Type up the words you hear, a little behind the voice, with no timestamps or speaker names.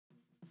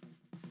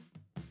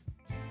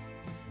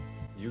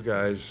you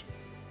guys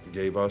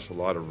gave us a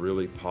lot of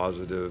really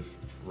positive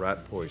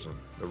rat poison.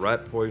 The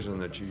rat poison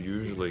that you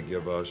usually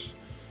give us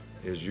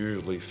is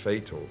usually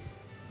fatal.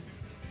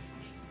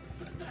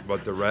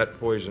 But the rat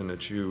poison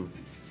that you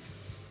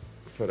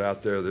put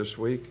out there this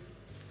week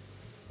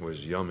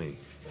was yummy.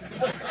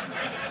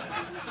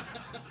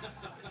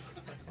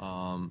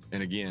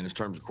 And again, in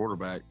terms of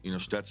quarterback,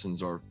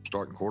 Stetson's our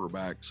starting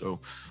quarterback. So,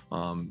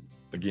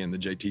 again, the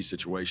JT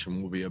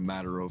situation will be a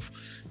matter of,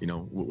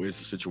 is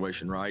the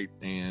situation right?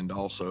 And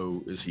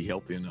also, is he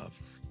healthy enough?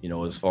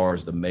 As far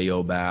as the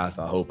Mayo bath,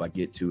 I hope I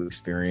get to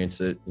experience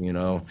it,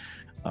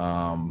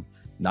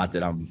 not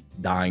that I'm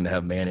dying to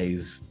have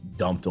mayonnaise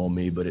dumped on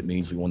me, but it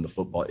means we won the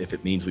football. If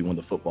it means we won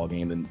the football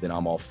game, then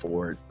I'm all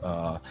for it.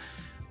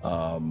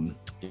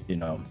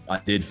 I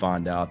did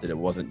find out that it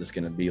wasn't just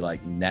going to be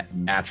like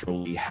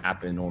naturally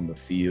happen on the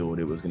field.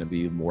 It was going to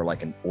be more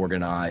like an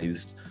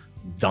organized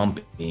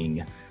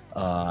dumping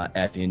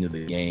at the end of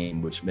the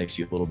game, which makes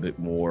you a little bit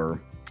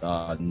more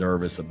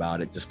nervous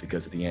about it just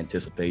because of the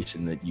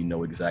anticipation that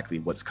exactly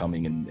what's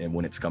coming and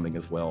when it's coming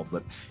as well.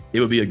 But it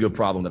would be a good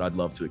problem that I'd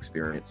love to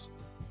experience.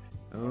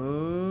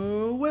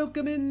 Oh,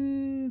 welcome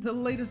in to the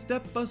latest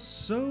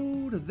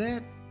episode of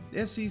that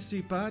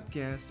SEC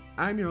podcast.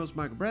 I'm your host,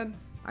 Michael Bratton.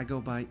 I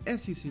go by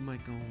SEC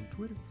Mike on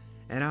Twitter.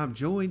 And I'm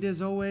joined,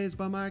 as always,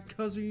 by my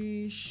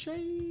cousin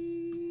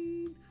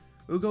Shane,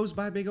 who goes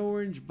by Big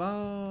Orange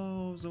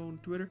Vols on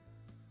Twitter.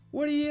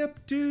 What are you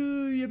up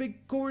to, you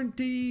big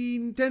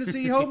quarantine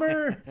Tennessee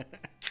homer?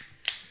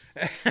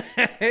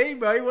 Hey,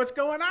 buddy, what's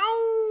going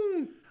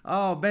on?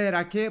 Oh, man,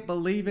 I can't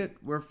believe it.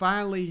 We're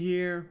finally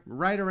here,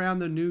 right around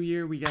the new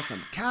year. We got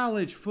some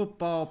college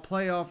football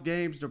playoff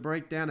games to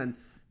break down, and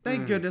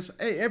thank goodness.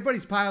 Hey,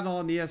 everybody's piling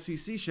on the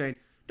SEC, Shane.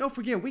 Don't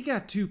forget, we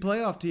got 2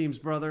 playoff teams,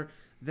 brother,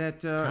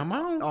 that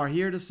are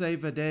here to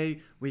save the day.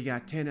 We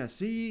got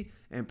Tennessee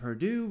and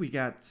Purdue. We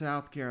got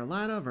South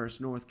Carolina versus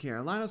North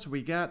Carolina. So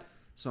we got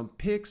some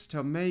picks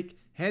to make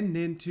heading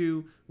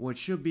into what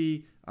should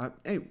be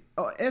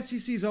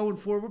SEC's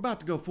 0-4. We're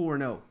about to go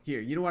 4-0 here.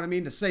 You know what I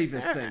mean? To save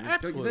this thing.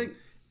 Don't you think?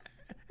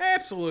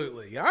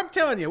 Absolutely. I'm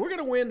telling you, we're going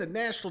to win the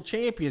national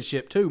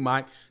championship too,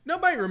 Mike.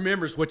 Nobody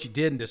remembers what you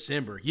did in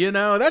December.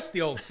 That's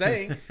the old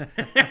saying.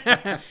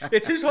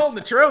 It's who's holding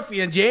the trophy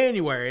in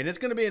January, and it's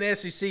going to be an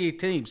SEC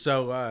team.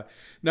 So,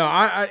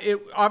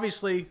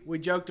 obviously, we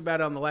joked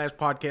about it on the last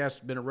podcast. It's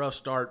been a rough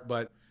start,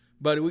 but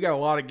we got a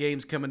lot of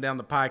games coming down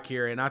the pike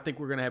here, and I think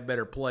we're going to have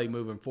better play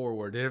moving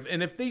forward.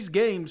 And if these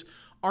games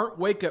aren't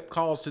wake-up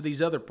calls to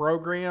these other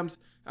programs,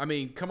 I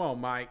mean, come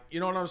on, Mike. You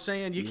know what I'm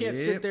saying? You can't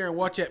sit there and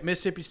watch that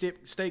Mississippi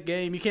State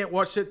game. You can't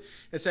watch it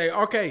and say,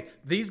 okay,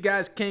 these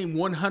guys came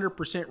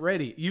 100%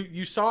 ready.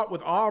 You saw it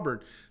with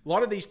Auburn. A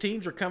lot of these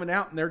teams are coming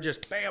out, and they're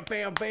just bam,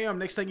 bam, bam.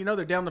 Next thing you know,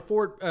 they're down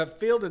the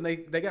field, and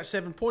they got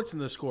 7 points in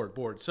the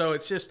scoreboard. So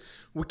it's just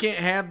we can't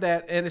have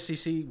that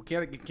SEC. We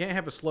can't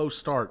have a slow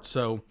start.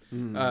 So,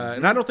 and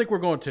I don't think we're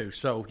going to.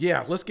 So,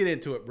 yeah, let's get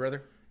into it,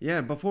 brother.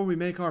 Yeah, before we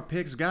make our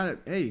picks,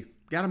 got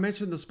to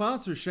mention the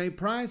sponsor, Shane.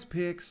 Prize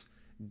Picks.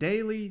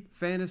 Daily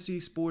fantasy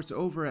sports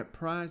over at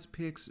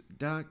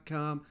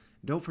prizepicks.com.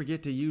 Don't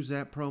forget to use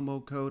that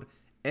promo code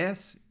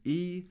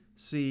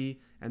SEC,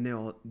 and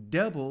they'll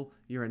double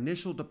your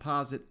initial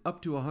deposit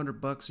up to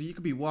 $100. So you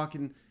could be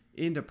walking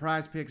into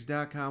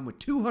prizepicks.com with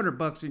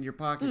 $200 in your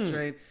pocket,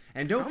 Shane.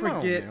 And don't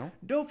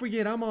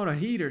forget, I'm on a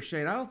heater,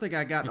 Shane. I don't think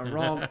I got the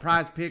wrong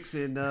Prize Picks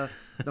in the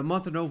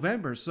month of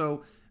November.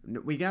 So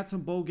we got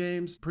some bowl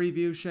games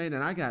preview, Shane,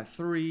 and I got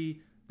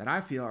 3 that I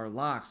feel are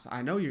locks.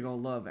 I know you're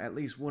going to love at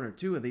least 1 or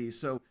 2 of these.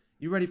 So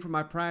you ready for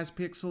my Prize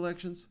Pick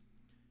selections?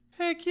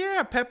 Heck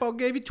yeah. Peppo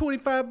gave you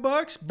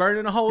 $25,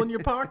 burning a hole in your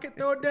pocket.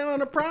 Throw it down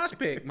on a Prize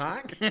Pick,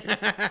 Mike.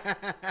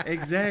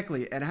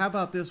 Exactly. And how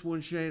about this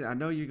one, Shane? I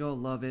know you're going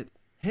to love it.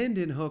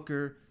 Hendon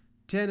Hooker,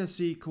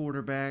 Tennessee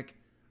quarterback.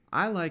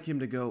 I like him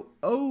to go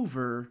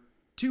over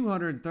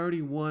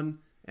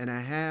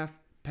 231.5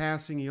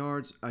 passing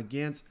yards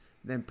against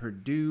them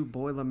Purdue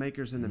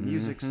Boilermakers in the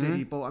Music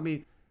City Bowl. I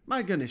mean,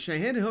 my goodness,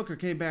 Shane, Hendon Hooker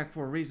came back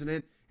for a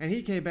reason, and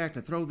he came back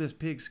to throw this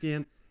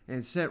pigskin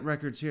and set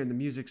records here in the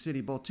Music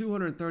City Bowl.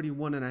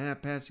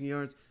 231.5 passing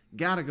yards.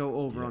 Got to go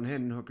over on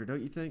Hendon Hooker, don't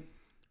you think?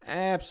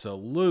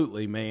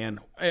 Absolutely, man.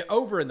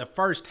 Over in the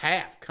first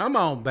half. Come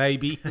on,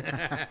 baby. All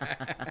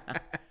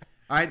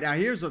right, now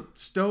here's a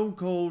stone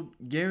cold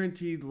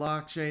guaranteed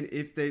lock, Shane.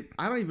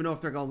 I don't even know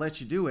if they're going to let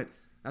you do it.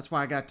 That's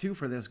why I got 2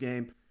 for this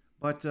game.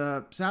 But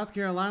South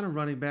Carolina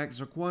running back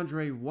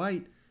Zaquandre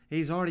White,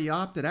 he's already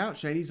opted out,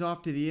 Shane. He's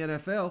off to the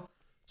NFL.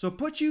 So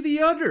put you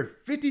the under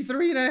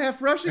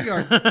 53.5 rushing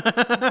yards.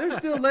 They're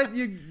still letting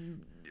you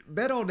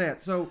bet on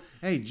that. So,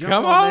 hey,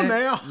 jump on that.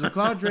 Now.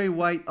 Zaquandre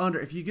White under.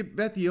 If you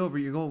bet the over,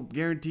 you're going to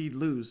guaranteed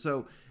lose.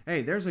 So,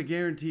 hey, there's a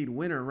guaranteed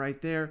winner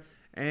right there.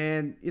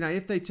 And,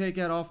 if they take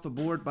that off the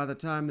board by the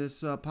time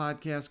this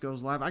podcast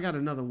goes live, I got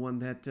another one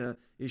that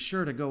is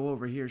sure to go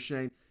over here,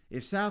 Shane.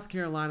 If South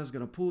Carolina's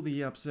going to pull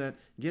the upset,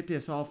 get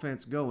this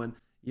offense going,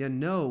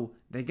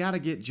 they got to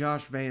get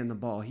Josh Vann the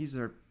ball. He's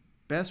their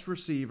best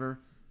receiver.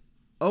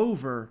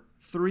 Over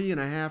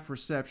 3.5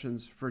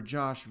 receptions for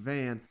Josh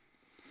Vann.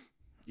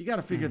 you got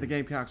to figure the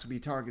Gamecocks will be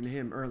targeting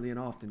him early and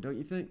often, don't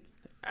you think?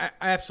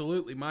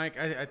 Absolutely, Mike.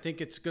 I think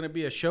it's going to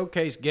be a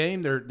showcase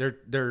game.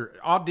 They're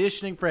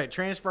auditioning for that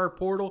transfer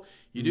portal.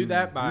 You do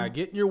that by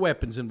getting your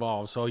weapons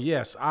involved. So,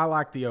 yes, I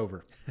like the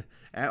over.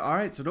 All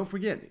right, so don't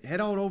forget,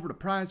 head on over to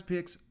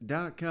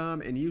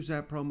prizepicks.com and use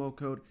that promo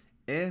code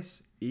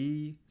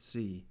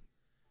SEC.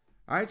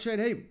 All right, Shane,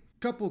 hey,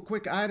 couple of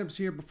quick items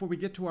here before we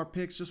get to our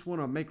picks. Just want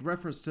to make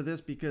reference to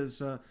this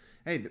because,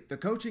 hey, the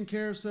coaching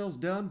carousel's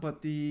done,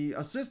 but the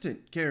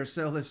assistant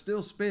carousel is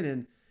still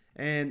spinning.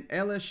 And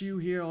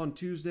LSU here on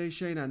Tuesday,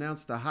 Shane,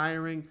 announced the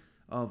hiring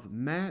of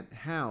Matt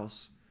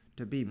House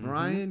to be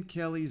Brian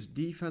Kelly's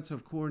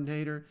defensive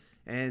coordinator.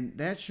 And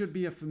that should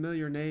be a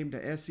familiar name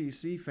to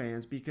SEC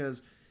fans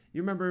because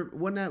you remember,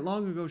 wasn't that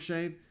long ago,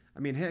 Shane? I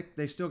mean, heck,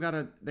 they got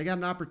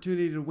an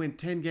opportunity to win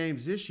 10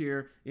 games this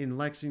year in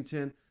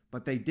Lexington,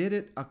 but they did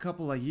it a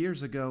couple of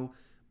years ago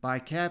by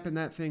capping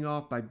that thing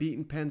off by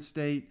beating Penn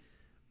State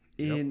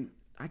in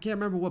I can't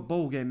remember what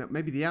bowl game,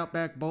 maybe the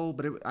Outback Bowl,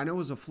 but I know it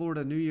was a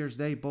Florida New Year's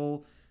Day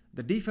Bowl.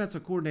 The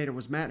defensive coordinator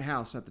was Matt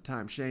House at the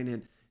time, Shane,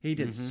 and he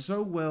did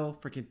so well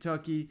for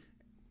Kentucky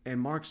and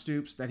Mark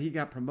Stoops that he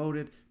got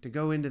promoted to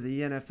go into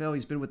the NFL.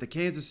 He's been with the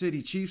Kansas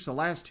City Chiefs the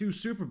last 2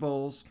 Super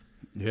Bowls.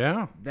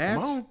 Yeah,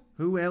 that's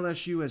who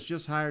LSU has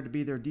just hired to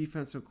be their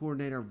defensive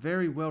coordinator.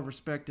 Very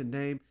well-respected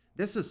name.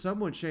 This is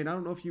someone, Shane, I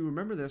don't know if you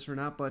remember this or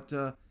not, but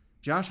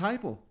Josh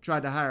Heupel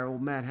tried to hire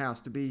old Matt House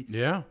to be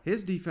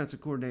his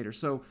defensive coordinator.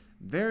 So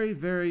very,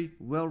 very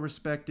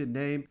well-respected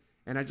name.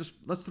 And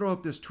let's throw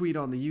up this tweet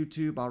on the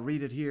YouTube. I'll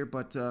read it here.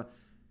 But,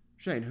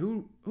 Shane,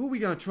 who are we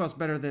going to trust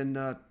better than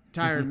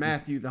Tyrann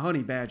Mathieu, the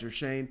Honey Badger,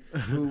 Shane,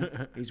 who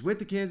he's with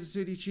the Kansas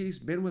City Chiefs,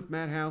 been with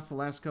Matt House the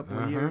last couple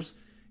of years.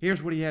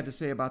 Here's what he had to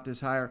say about this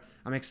hire.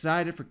 I'm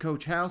excited for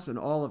Coach House and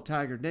all of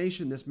Tiger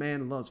Nation. This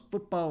man loves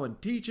football and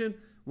teaching.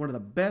 One of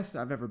the best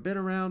I've ever been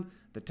around.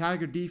 The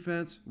Tiger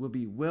defense will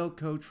be well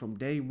coached from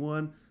day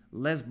one.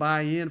 Let's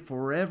buy in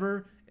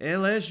forever.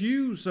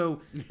 LSU.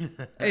 So,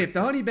 hey, if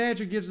the Honey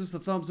Badger gives us the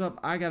thumbs up,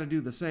 I got to do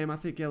the same. I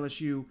think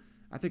LSU,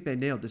 they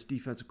nailed this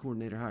defensive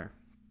coordinator hire.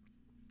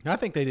 I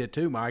think they did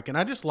too, Mike. And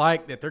I just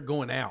like that they're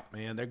going out,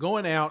 man. They're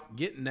going out,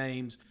 getting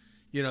names.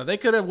 You know, they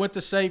could have went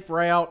the safe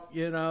route.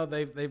 You know,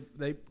 they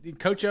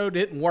Coach O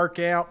didn't work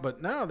out,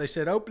 but no, they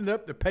said opened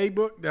up the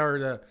paybook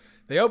or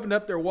they opened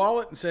up their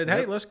wallet and said,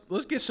 hey,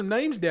 let's get some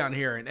names down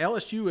here. And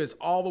LSU is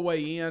all the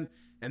way in,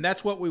 and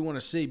that's what we want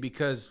to see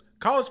because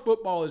college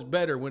football is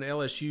better when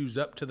LSU's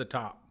up to the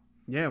top.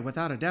 Yeah,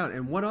 without a doubt.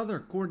 And one other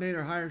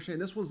coordinator hire, Shane,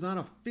 this was not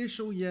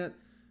official yet,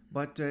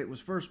 but it was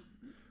first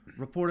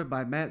reported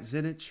by Matt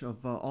Zinich of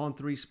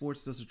On3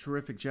 Sports. Does a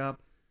terrific job.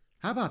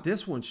 How about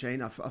this one,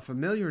 Shane? A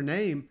familiar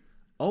name.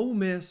 Ole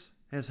Miss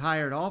has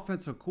hired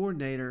offensive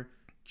coordinator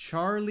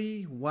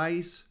Charlie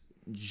Weiss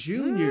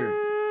Jr.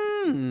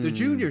 The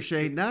junior,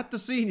 Shane, not the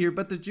senior,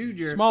 but the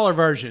junior. Smaller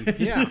version,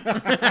 yeah.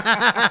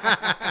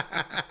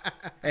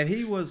 And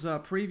he was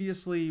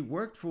previously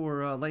worked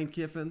for Lane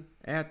Kiffin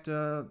at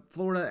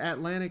Florida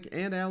Atlantic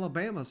and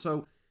Alabama.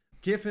 So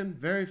Kiffin,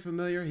 very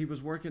familiar. He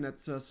was working at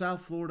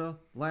South Florida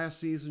last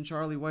season.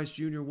 Charlie Weiss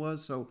Jr.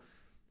 was. So,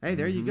 hey,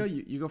 there you go.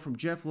 You go from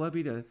Jeff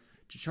Lebby to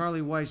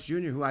Charlie Weiss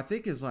Jr., who I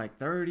think is like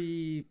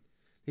 30.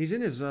 He's in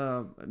his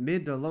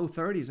mid to low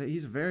 30s.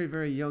 He's a very,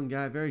 very young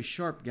guy, very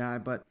sharp guy.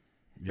 But,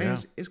 man,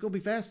 it's going to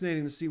be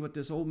fascinating to see what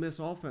this Ole Miss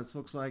offense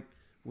looks like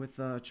with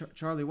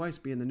Charlie Weiss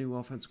being the new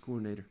offensive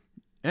coordinator.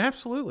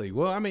 Absolutely.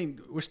 Well, I mean,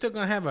 we're still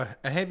going to have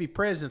a heavy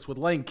presence with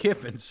Lane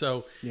Kiffin,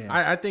 so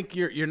I think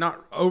you're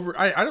not over.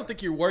 I don't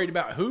think you're worried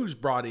about who's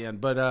brought in,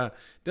 but it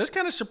does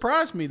kind of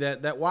surprise me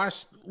that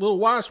little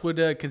Weiss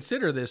would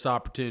consider this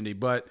opportunity.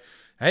 But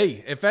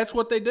hey, if that's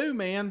what they do,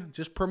 man,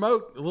 just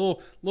promote a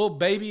little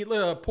baby,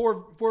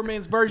 poor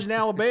man's version of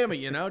Alabama.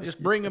 You know,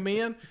 just bring them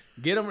in,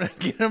 get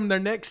them their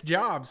next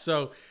job.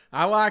 So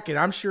I like it.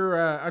 I'm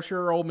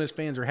sure Ole Miss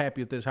fans are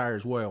happy with this hire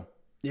as well.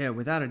 Yeah,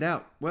 without a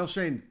doubt. Well,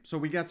 Shane, so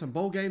we got some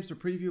bowl games to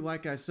preview,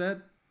 like I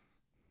said,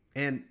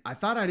 and I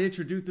thought I'd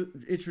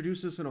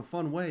introduce this in a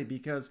fun way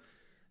because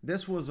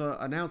this was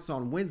announced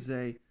on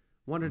Wednesday.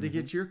 Wanted to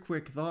get your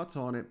quick thoughts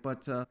on it,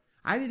 but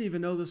I didn't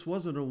even know this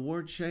was an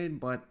award, Shane,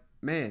 but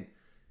man,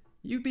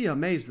 you'd be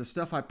amazed the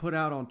stuff I put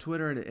out on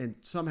Twitter and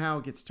somehow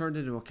it gets turned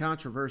into a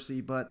controversy,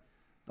 but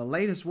the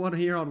latest one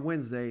here on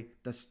Wednesday,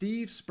 the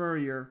Steve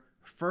Spurrier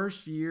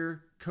First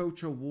Year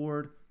Coach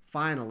Award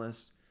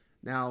finalist.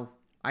 Now,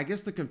 I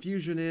guess the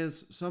confusion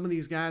is some of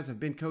these guys have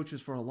been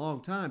coaches for a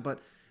long time,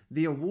 but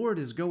the award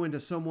is going to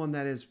someone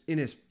that is in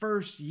his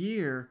first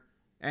year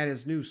at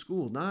his new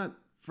school, not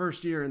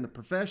first year in the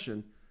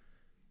profession.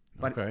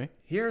 But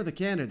here are the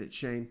candidates,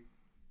 Shane.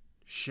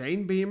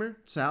 Shane Beamer,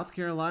 South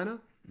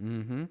Carolina.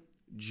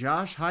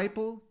 Josh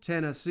Heupel,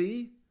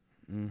 Tennessee.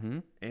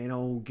 And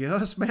old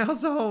Gus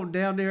Malzahn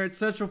down there at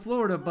Central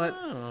Florida. But,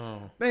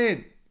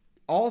 man,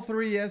 all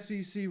three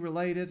SEC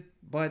related.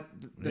 But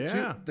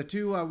the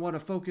two I want to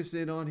focus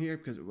in on here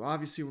because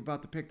obviously we're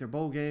about to pick their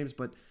bowl games.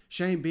 But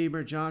Shane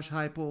Beamer, Josh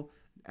Heupel,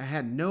 I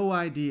had no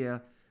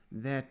idea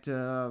that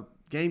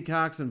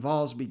Gamecocks and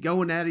Vols be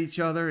going at each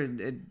other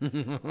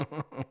and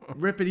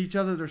ripping each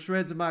other to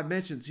shreds in my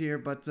mentions here.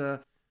 But,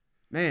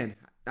 man,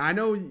 I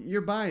know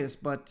you're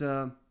biased, but,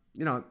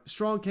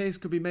 strong case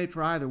could be made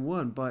for either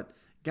one. But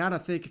got to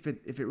think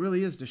if it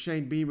really is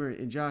Shane Beamer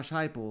and Josh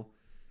Heupel,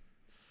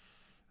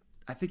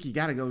 I think you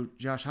got to go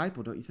Josh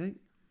Heupel, don't you think?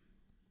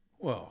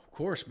 Well, of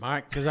course,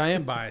 Mike, because I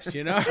am biased,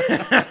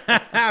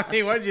 I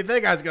mean, what did you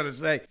think I was going to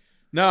say?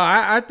 No,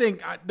 I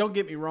think, don't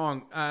get me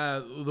wrong,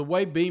 the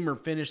way Beamer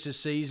finished this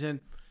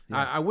season,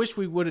 I wish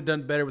we would have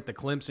done better with the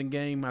Clemson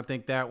game. I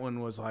think that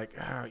one was like,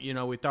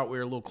 we thought we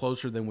were a little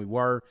closer than we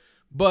were.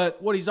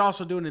 But what he's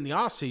also doing in the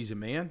offseason,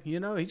 man,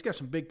 he's got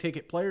some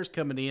big-ticket players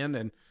coming in,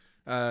 and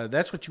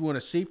that's what you want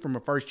to see from a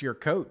first-year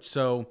coach.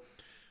 So,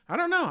 I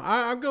don't know.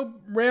 I'll go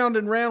round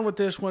and round with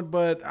this one,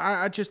 but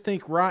I just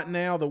think right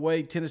now the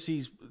way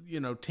Tennessee's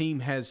team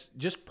has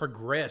just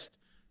progressed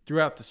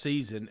throughout the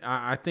season,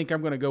 I think I'm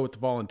going to go with the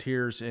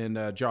Volunteers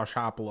and Josh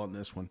Heupel on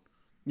this one.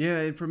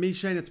 Yeah, and for me,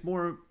 Shane, it's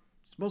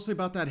mostly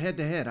about that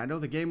head-to-head. I know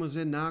the game was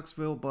in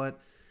Knoxville, but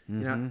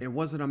it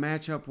wasn't a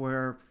matchup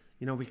where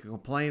we could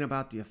complain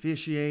about the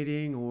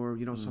officiating or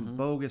some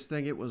bogus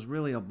thing. It was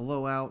really a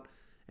blowout,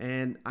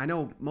 and I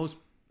know most,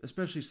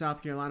 especially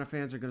South Carolina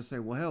fans, are going to say,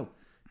 "Well, hell,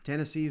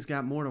 Tennessee's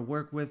got more to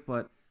work with,"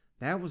 but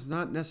that was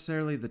not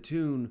necessarily the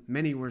tune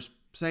many were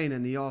saying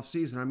in the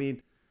offseason. I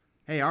mean,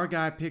 hey, our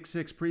guy Pick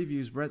Six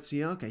Previews, Brett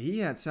Cianca, he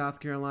had South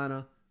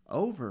Carolina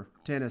over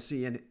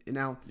Tennessee, and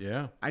now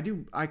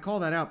I call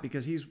that out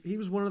because he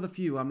was one of the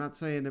few. I'm not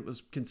saying it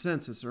was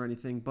consensus or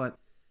anything, but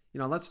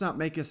let's not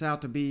make us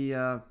out to be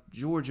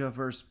Georgia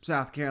versus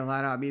South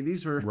Carolina. I mean,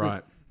 these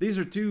were these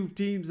are two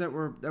teams that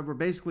were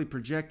basically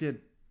projected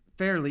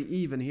fairly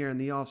even here in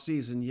the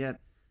offseason, yet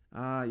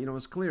it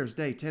was clear as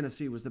day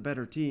Tennessee was the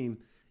better team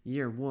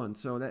year one.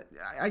 So that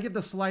I give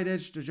the slight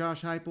edge to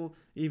Josh Heupel,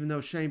 even though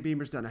Shane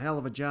Beamer's done a hell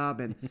of a job,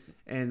 and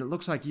it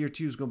looks like year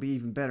two is going to be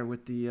even better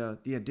with the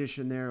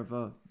addition there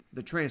of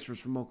the transfers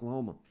from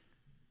Oklahoma.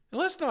 And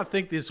let's not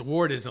think this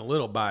award is a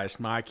little biased,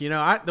 Mike.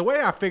 The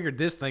way I figured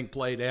this thing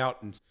played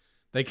out, and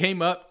they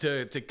came up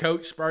to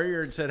Coach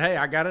Spurrier and said, "Hey,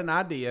 I got an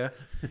idea.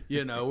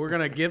 We're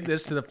going to give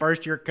this to the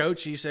first-year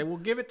coach." He said, "Well,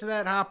 give it to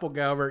that Heupel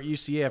guy over at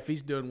UCF.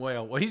 He's doing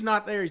well." Well, he's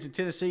not there. He's in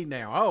Tennessee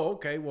now. Oh,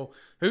 okay. Well,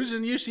 who's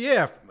in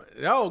UCF?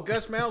 Oh,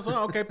 Gus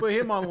Malzahn. Okay, put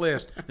him on the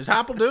list. Is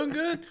Heupel doing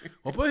good?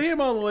 Well, put him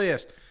on the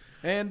list.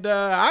 And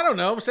I don't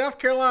know, South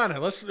Carolina.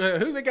 Let's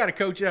who they got to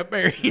coach up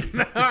there?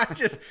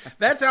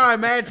 That's how I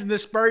imagine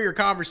this Spurrier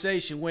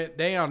conversation went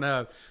down.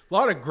 A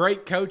lot of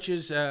great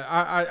coaches.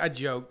 I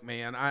joke,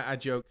 man. I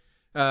joke.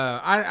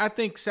 I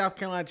think South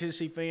Carolina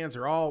Tennessee fans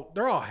they're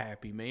all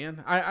happy,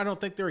 man. I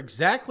don't think they're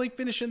exactly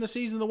finishing the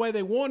season the way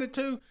they wanted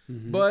to,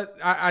 but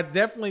I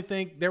definitely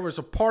think there was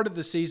a part of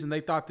the season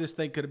they thought this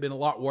thing could have been a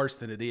lot worse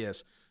than it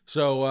is.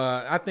 So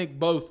I think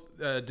both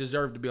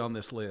deserve to be on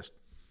this list.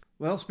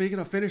 Well, speaking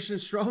of finishing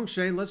strong,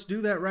 Shane, let's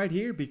do that right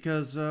here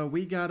because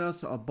we got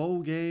us a bowl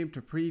game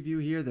to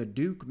preview here, the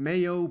Duke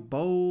Mayo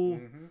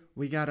Bowl.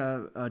 We got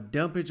a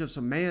dumpage of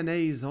some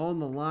mayonnaise on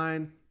the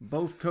line.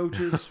 Both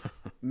coaches,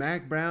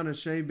 Mac Brown and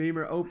Shane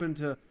Beamer, open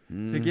to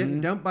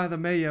getting dumped by the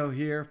Mayo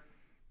here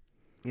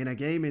in a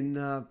game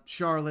in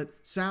Charlotte,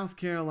 South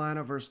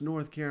Carolina versus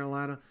North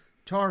Carolina.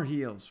 Tar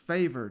Heels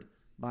favored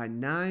by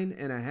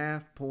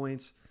 9.5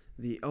 points.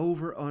 The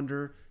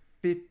over-under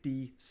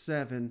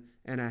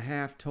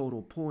 57.5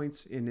 total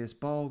points in this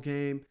ball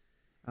game.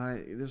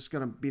 This is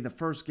going to be the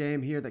first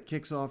game here that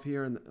kicks off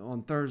here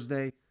on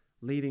Thursday,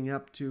 leading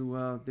up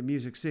to the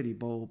Music City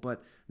Bowl.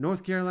 But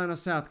North Carolina,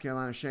 South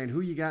Carolina, Shane,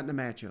 who you got in the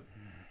matchup?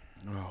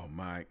 Oh,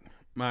 Mike.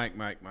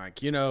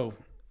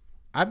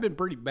 I've been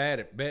pretty bad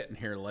at betting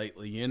here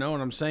lately. You know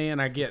what I'm saying?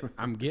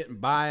 I'm getting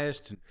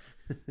biased, and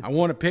I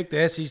want to pick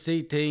the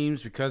SEC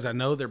teams because I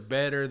know they're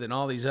better than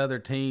all these other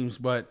teams,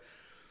 but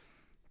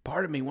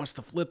part of me wants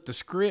to flip the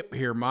script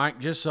here, Mike,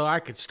 just so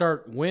I could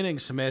start winning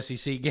some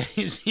SEC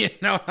games. You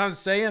know what I'm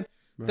saying? Right.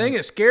 The thing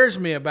that scares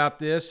me about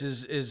this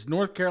is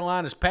North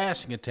Carolina's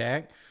passing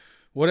attack.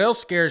 What else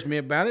scares me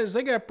about it is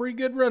they got a pretty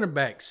good running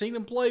back. Seen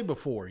him play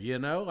before,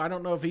 I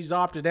don't know if he's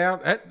opted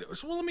out.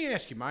 So let me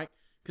ask you, Mike,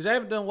 because I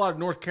haven't done a lot of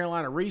North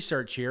Carolina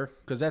research here,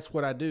 because that's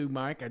what I do,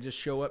 Mike. I just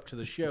show up to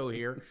the show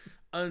here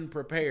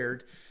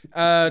unprepared.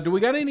 Do we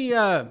got any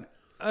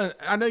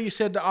I know you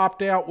said to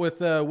opt out with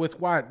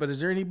White, but is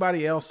there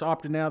anybody else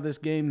opting out of this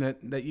game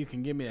that you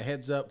can give me a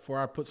heads up before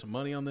I put some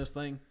money on this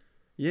thing?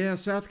 Yeah,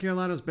 South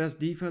Carolina's best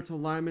defensive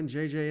lineman,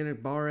 J.J.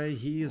 Enagbare,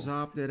 he is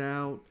opted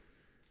out.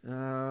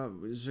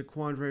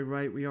 Zaquandre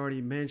Wright, we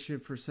already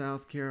mentioned for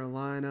South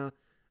Carolina.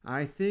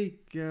 I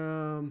think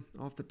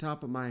off the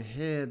top of my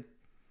head,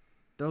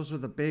 those are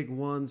the big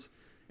ones.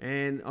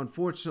 And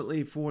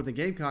unfortunately for the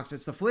Gamecocks,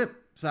 it's the flip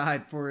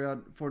side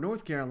for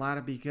North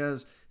Carolina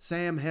because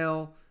Sam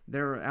Hell,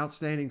 their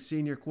outstanding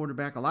senior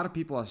quarterback, a lot of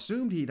people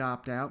assumed he'd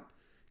opt out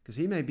because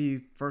he may be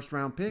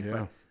first-round pick,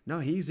 but no,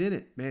 he's in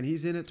it, man.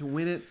 He's in it to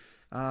win it.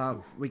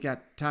 We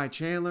got Ty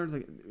Chandler,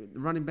 the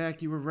running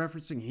back you were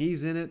referencing.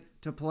 He's in it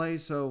to play.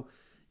 So,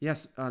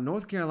 yes,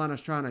 North Carolina's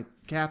trying to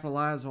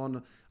capitalize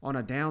on on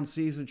a down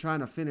season, trying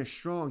to finish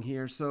strong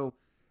here. So,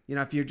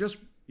 if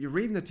you're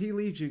reading the tea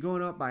leaves, you're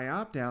going up by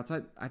opt-outs,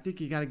 I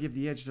think you got to give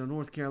the edge to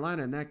North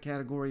Carolina in that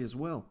category as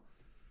well.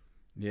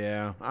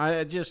 Yeah,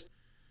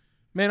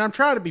 I'm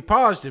trying to be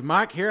positive,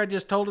 Mike. Here, I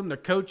just told him the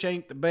coach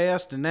ain't the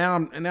best, and now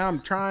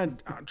I'm trying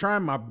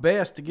my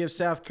best to give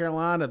South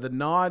Carolina the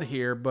nod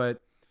here,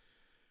 but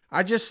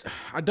I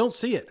don't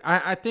see it.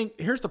 I think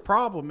here's the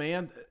problem,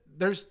 man.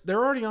 They're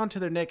already on to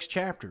their next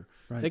chapter.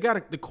 Right. They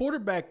got the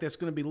quarterback that's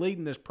going to be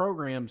leading this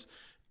program's,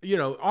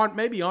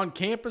 maybe on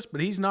campus,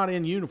 but he's not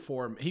in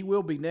uniform. He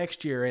will be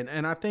next year,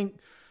 and I think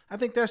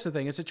that's the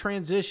thing. It's a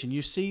transition.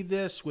 You see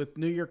this with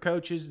New Year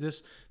coaches.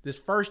 This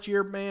first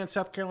year, man,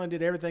 South Carolina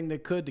did everything they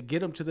could to get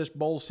them to this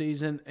bowl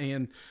season,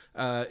 and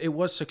it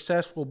was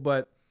successful.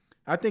 But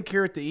I think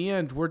here at the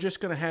end, we're just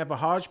going to have a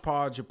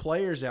hodgepodge of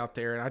players out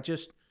there, and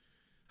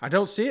I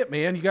don't see it,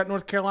 man. You got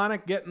North Carolina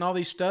getting all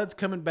these studs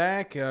coming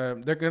back. They're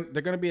going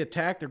to be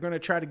attacked. They're going to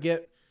try to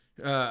get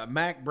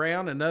Mac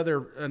Brown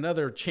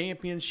another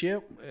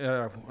championship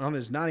on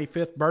his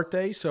 95th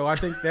birthday. So I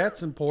think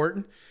that's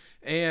important.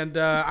 And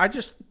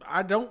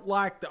I don't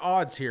like the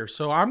odds here.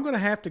 So I'm going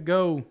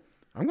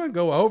to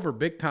go over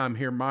big time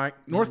here, Mike.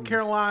 North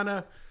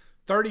Carolina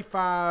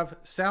 35,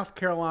 South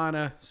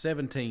Carolina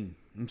 17.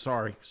 I'm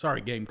sorry,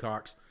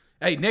 Gamecocks.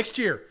 Hey, next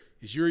year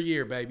is your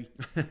year, baby.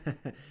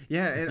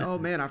 Yeah, and oh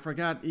man, I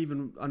forgot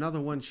even another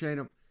one,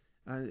 Shane.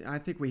 I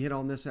think we hit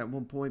on this at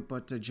one point,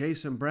 but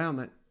Jason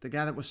Brown, the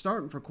guy that was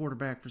starting for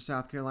quarterback for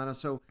South Carolina,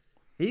 so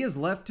he has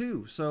left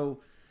too. So,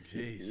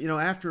 jeez.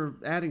 After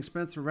adding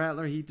Spencer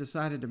Rattler, he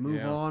decided to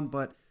move on.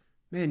 But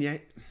man, you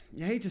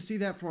hate to see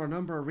that for a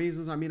number of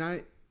reasons. I mean,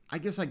 I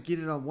guess I get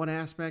it on one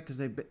aspect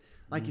because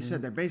like you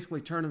said, they're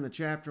basically turning the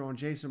chapter on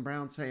Jason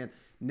Brown, saying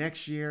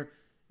next year,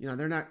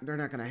 they're not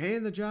going to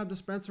hand the job to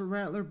Spencer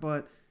Rattler,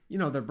 but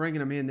they're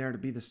bringing him in there to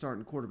be the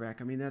starting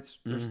quarterback. I mean,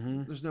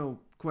 there's no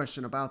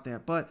question about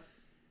that. But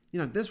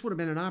this would have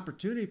been an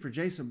opportunity for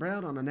Jason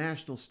Brown on a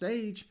national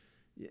stage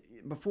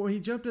before he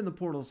jumped in the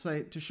portal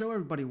to show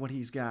everybody what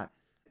he's got.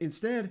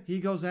 Instead, he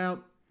goes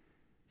out,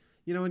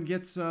 and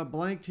gets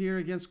blanked here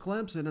against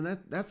Clemson, and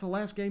that's the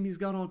last game he's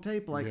got on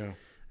tape.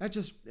 It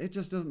just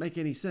doesn't make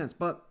any sense.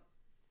 But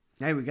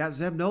hey, we got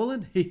Zeb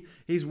Nolan.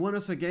 He's won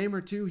us a game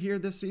or two here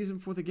this season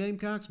for the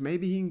Gamecocks.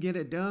 Maybe he can get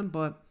it done,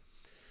 but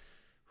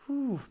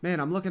man,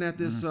 I'm looking at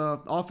this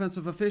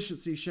offensive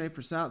efficiency shape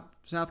for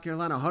South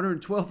Carolina,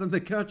 112th in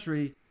the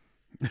country.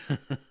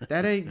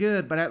 That ain't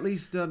good, but at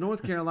least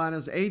North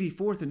Carolina's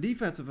 84th in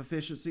defensive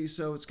efficiency,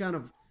 so it's kind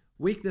of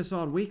weakness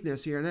on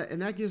weakness here,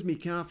 and that gives me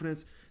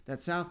confidence that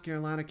South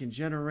Carolina can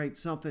generate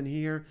something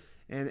here,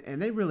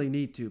 and they really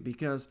need to,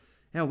 because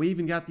hell, we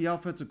even got the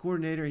offensive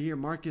coordinator here,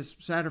 Marcus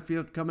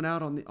Satterfield, coming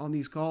out on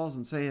these calls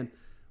and saying,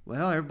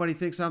 well, everybody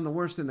thinks I'm the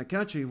worst in the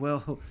country.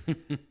 Well,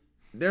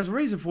 there's a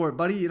reason for it,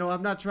 buddy.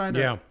 I'm not trying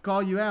to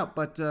call you out,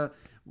 but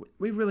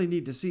we really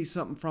need to see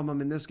something from him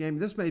in this game.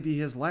 This may be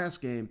his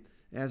last game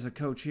as a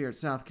coach here at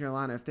South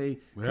Carolina if they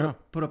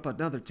put up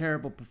another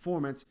terrible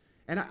performance.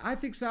 And I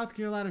think South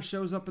Carolina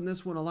shows up in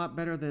this one a lot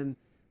better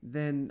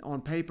than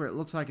on paper it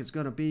looks like it's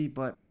going to be.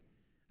 But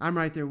I'm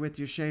right there with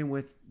you, Shane,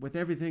 with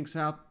everything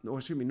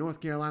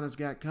North Carolina's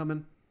got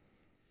coming.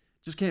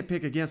 Just can't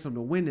pick against them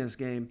to win this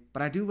game.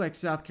 But I do like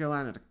South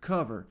Carolina to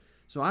cover.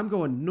 So I'm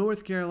going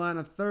North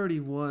Carolina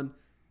 31,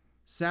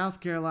 South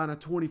Carolina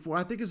 24.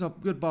 I think it's a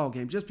good ball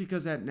game just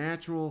because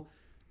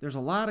there's a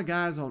lot of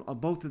guys on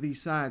both of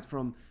these sides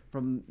from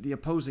the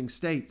opposing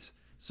states.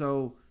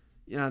 So,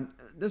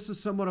 this is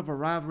somewhat of a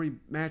rivalry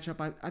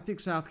matchup. I think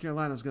South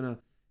Carolina's going to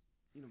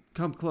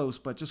come close,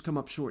 but just come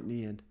up short in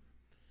the end.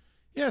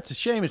 Yeah, it's a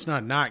shame it's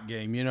not a night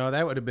game.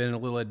 That would have been a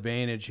little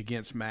advantage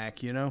against Mac,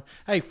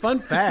 Hey, fun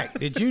fact.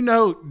 Did you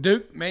know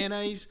Duke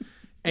Mayonnaise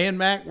and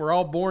Mac were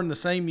all born the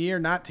same year,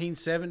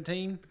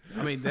 1917?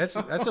 I mean, that's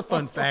a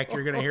fun fact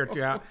you're going to hear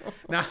throughout.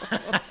 Now,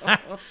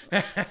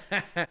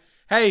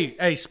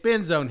 hey,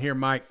 spin zone here,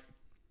 Mike.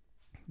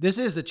 This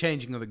is the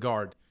changing of the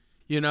guard.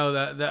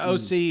 The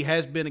OC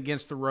has been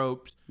against the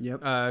ropes.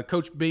 Yep.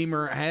 Coach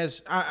Beamer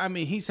has.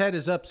 He's had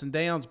his ups and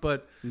downs,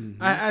 but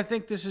I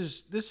think this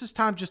is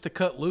time just to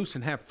cut loose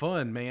and have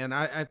fun, man.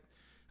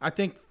 I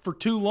think for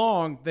too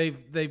long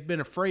they've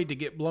been afraid to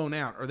get blown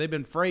out, or they've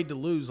been afraid to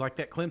lose, like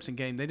that Clemson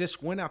game. They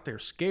just went out there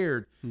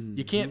scared.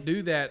 You can't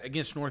do that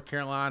against North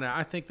Carolina.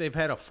 I think they've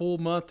had a full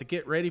month to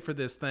get ready for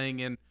this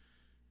thing and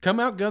come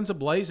out guns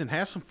a-blazing,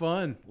 have some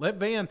fun. Let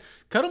Van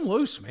cut them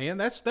loose, man.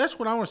 That's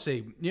what I want to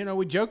see.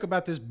 We joke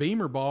about this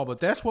Beamer ball,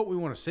 but that's what we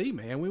want to see,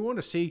 man. We want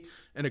to see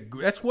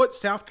that's what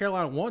South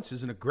Carolina wants,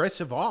 is an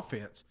aggressive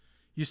offense.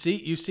 You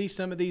see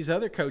some of these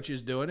other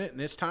coaches doing it,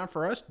 and it's time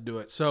for us to do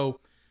it. So,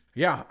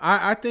 yeah,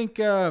 I think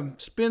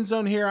spin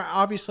zone here.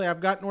 Obviously, I've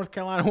got North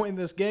Carolina winning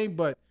this game,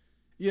 but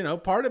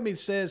part of me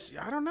says,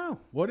 I don't know.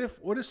 What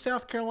if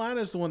South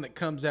Carolina is the one that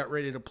comes out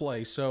ready to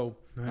play? So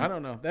I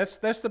don't know.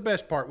 That's the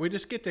best part. We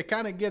just get to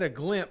kind of get a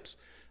glimpse,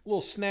 a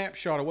little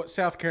snapshot of what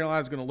South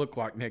Carolina is going to look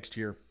like next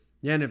year.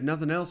 Yeah, and if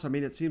nothing else,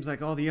 it seems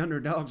like all the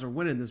underdogs are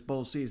winning this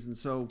bowl season.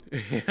 So yeah,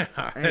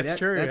 hey, that's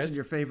true. That's in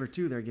your favor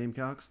too, there,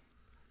 Gamecocks.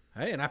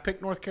 Hey, and I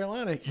picked North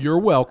Carolina. You're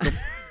welcome.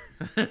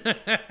 I'm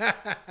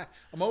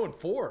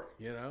 0-4,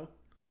 you know.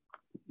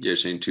 Yeah,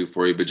 Shane, 2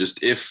 for you. But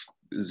just if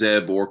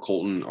Zeb or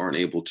Colton aren't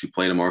able to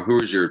play tomorrow, who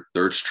is your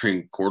third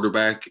string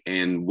quarterback,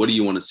 and what do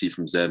you want to see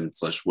from Zeb,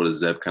 / what has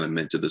Zeb kind of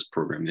meant to this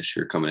program this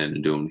year, coming in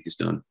and doing what he's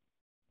done?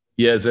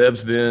 Yeah,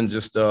 Zeb's been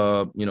just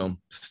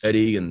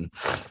steady, and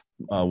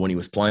when he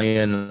was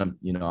playing,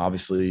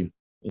 obviously,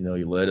 he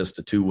led us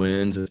to 2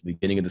 wins at the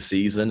beginning of the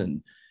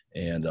season,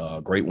 and a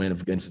great win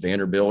against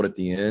Vanderbilt at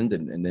the end,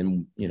 and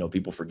then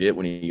people forget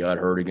when he got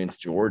hurt against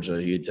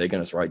Georgia, he had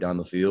taken us right down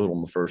the field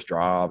on the first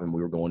drive, and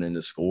we were going in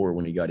to score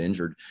when he got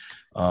injured.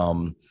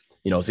 So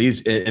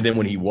and then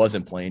when he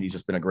wasn't playing, he's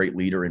just been a great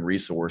leader and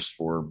resource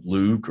for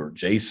Luke or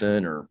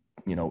Jason or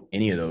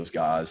any of those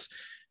guys,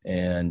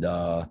 and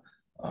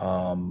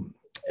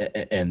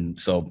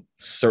so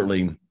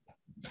certainly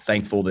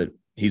thankful that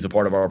he's a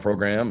part of our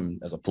program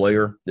as a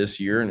player this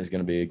year, and he's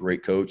going to be a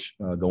great coach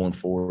going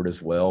forward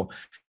as well.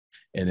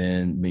 And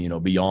then,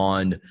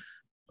 beyond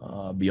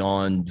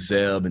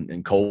Zeb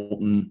and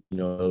Colton,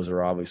 those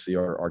are obviously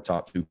our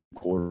top 2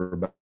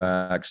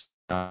 quarterbacks.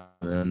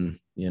 And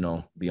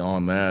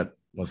beyond that,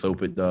 let's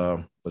hope we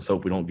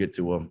don't get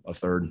to a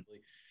third.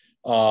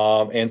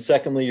 And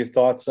secondly, your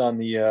thoughts on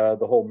the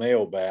whole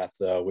Mayo bath,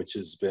 which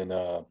has been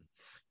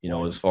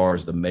as far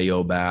as the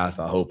Mayo bath,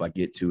 I hope I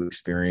get to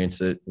experience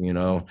it.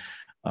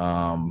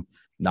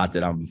 Not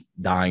that I'm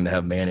dying to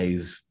have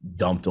mayonnaise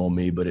dumped on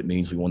me, but it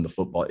means we won the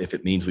football. If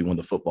it means we won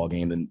the football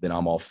game, then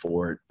I'm all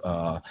for it.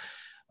 I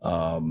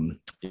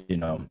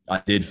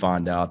did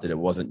find out that it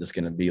wasn't just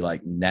going to be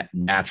like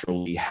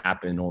naturally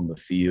happen on the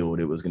field.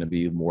 It was going to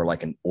be more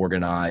like an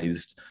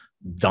organized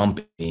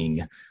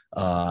dumping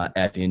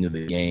at the end of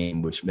the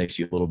game, which makes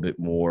you a little bit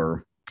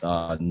more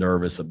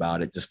nervous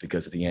about it, just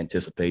because of the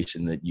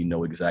anticipation that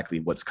exactly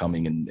what's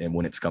coming and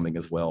when it's coming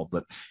as well.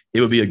 But it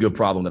would be a good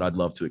problem that I'd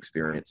love to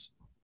experience.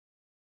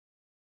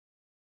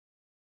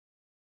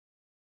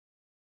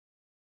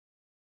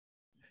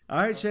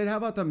 All right, Shane, how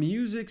about the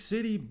Music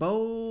City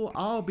Bowl?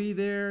 I'll be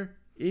there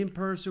in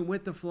person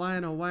with the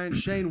Flying Hawaiian.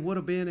 Shane would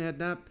have been,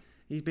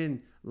 he's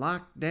been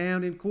locked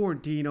down in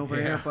quarantine over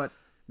there, but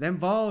them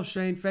Vols,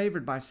 Shane,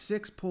 favored by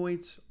 6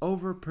 points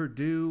over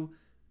Purdue,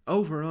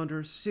 over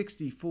under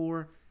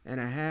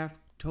 64.5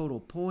 total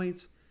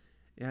points.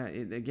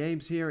 The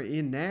game's here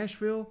in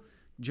Nashville.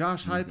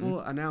 Josh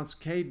Heupel announced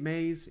Cade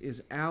Mays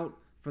is out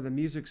for the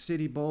Music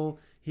City Bowl.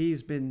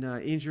 He's been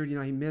injured.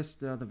 He missed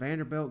the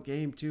Vanderbilt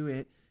game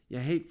too. You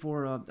hate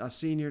for a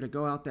senior to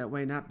go out that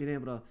way, not being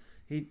able to.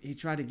 He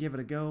tried to give it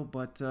a go,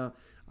 but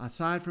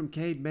aside from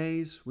Cade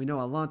Mays, we know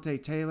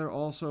Alontae Taylor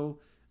also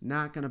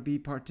not going to be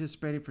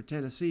participating for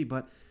Tennessee.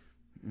 But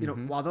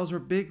while those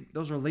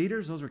are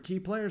leaders, those are key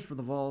players for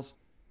the Vols.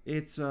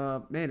 It's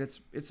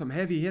some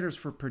heavy hitters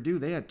for Purdue.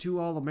 They had 2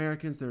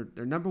 All-Americans.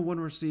 Their number 1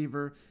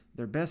 receiver,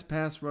 their best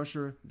pass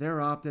rusher, they're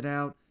opted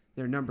out.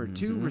 Their number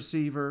 2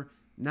 receiver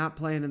not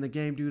playing in the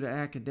game due to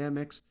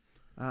academics.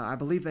 I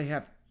believe they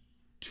have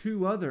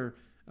 2 other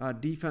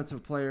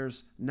defensive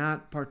players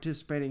not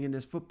participating in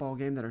this football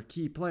game that are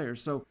key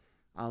players. So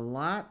a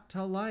lot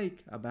to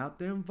like about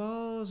them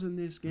Vols in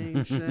this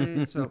game,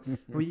 Shane. So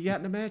who you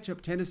got in the matchup?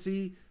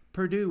 Tennessee,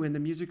 Purdue in the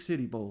Music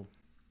City Bowl.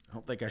 I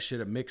don't think I should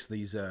have mixed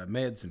these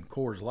meds and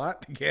Coors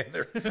Light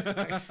together.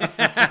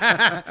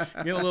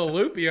 Getting a little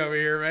loopy over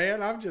here,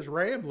 man. I'm just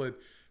rambling.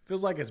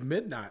 Feels like it's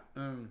midnight.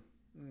 But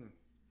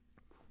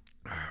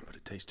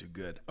it tastes too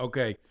good.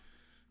 Okay.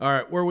 All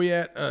right, where we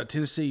at?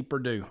 Tennessee,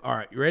 Purdue. All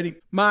right, you ready?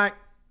 Mike,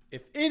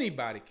 if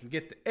anybody can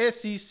get the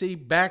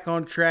SEC back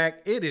on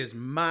track, it is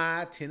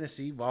my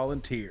Tennessee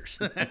Volunteers.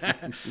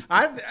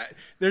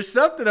 There's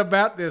something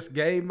about this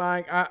game,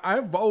 Mike.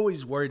 I've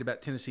always worried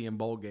about Tennessee in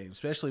bowl games,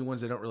 especially ones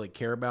they don't really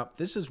care about.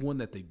 This is one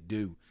that they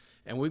do.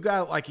 And we've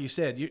got, like you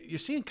said, you're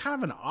seeing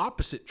kind of an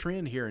opposite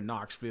trend here in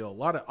Knoxville. A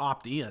lot of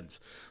opt-ins.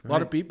 A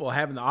lot of people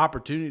having the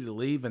opportunity to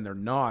leave, and they're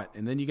not.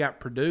 And then you got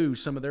Purdue,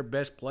 some of their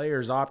best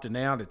players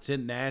opting out. It's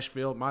in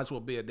Nashville. It might as well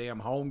be a damn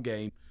home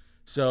game.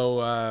 So,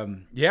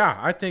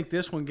 I think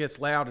this one gets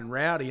loud and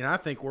rowdy, and I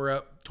think we're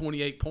up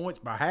 28 points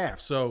by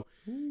half. So,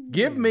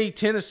 give me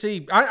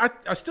Tennessee.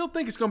 I still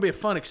think it's going to be a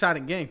fun,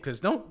 exciting game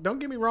because don't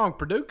get me wrong,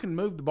 Purdue can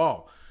move the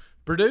ball.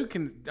 Purdue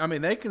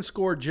they can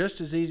score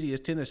just as easy as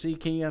Tennessee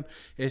can.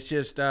 It's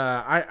just,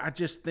 I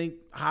just think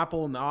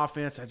Heupel and the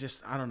offense,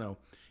 I don't know.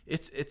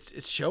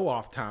 It's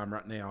show-off time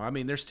right now.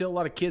 There's still a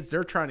lot of kids,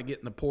 they're trying to get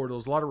in the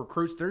portals. A lot of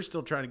recruits, they're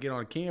still trying to get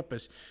on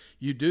campus.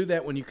 You do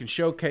that when you can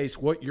showcase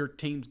what your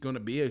team's going to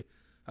be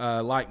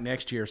like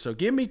next year. So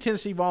give me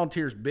Tennessee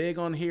Volunteers big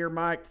on here,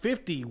 Mike.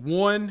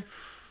 51,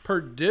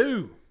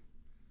 Purdue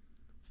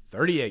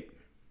 38.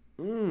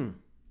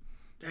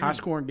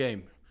 High-scoring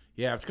game.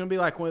 Yeah, it's going to be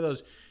like one of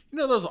those –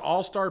 those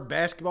all-star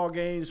basketball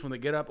games when they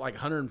get up like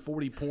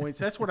 140 points?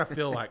 That's what I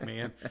feel like,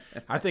 man.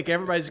 I think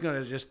everybody's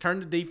going to just turn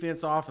the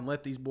defense off and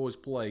let these boys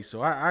play.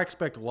 So I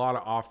expect a lot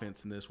of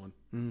offense in this one.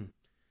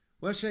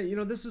 Well,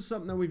 Shane, this is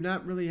something that we've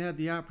not really had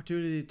the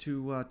opportunity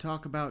to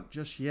talk about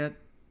just yet.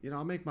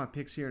 I'll make my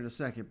picks here in a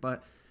second.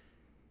 But,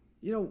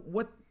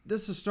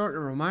 this is starting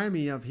to remind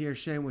me of here,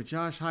 Shane, with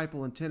Josh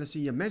Heupel in Tennessee.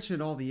 You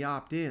mentioned all the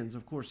opt-ins.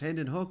 Of course,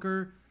 Hendon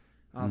Hooker,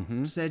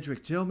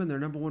 Cedric Tillman, their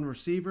number one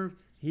receiver.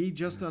 He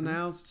just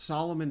announced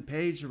Solomon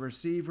Page, the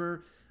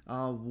receiver,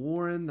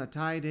 Warren, the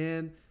tight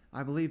end.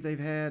 I believe they've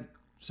had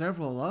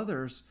several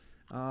others.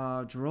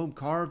 Jerome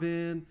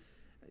Carvin.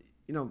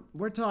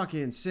 We're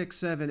talking 6,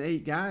 7,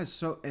 8 guys.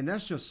 So, and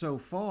that's just so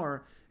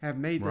far have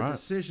made the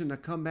decision to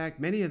come back.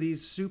 Many of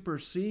these super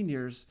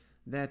seniors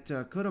that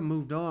could have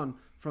moved on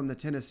from the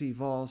Tennessee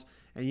Vols.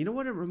 And you know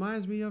what it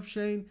reminds me of,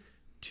 Shane?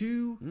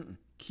 Two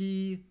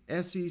key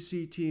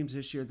SEC teams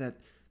this year that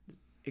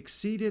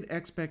exceeded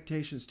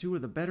expectations. Two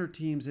of the better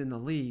teams in the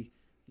league,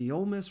 the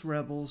Ole Miss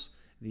Rebels,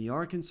 the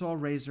Arkansas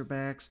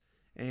Razorbacks.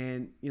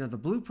 And, the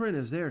blueprint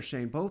is there,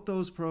 Shane. Both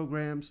those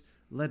programs,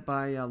 led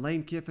by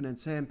Lane Kiffin and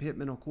Sam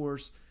Pittman, of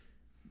course,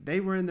 they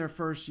were in their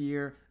first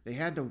year. They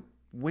had to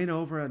win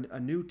over a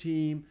new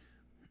team.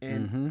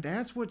 And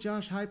that's what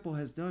Josh Heupel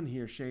has done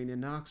here, Shane,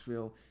 in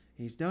Knoxville.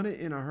 He's done it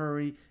in a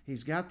hurry.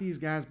 He's got these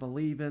guys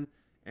believing.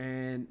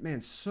 And, man,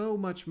 so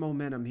much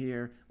momentum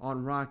here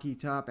on Rocky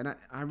Top. And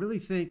I really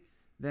think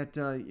that,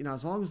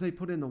 as long as they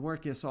put in the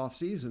work this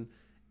offseason,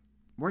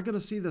 we're going to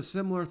see the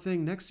similar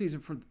thing next season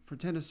for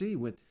Tennessee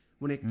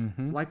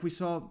like we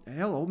saw,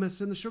 Ole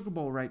Miss in the Sugar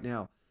Bowl right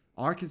now.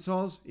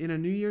 Arkansas's in a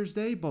New Year's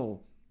Day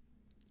Bowl.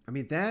 I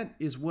mean, that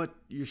is what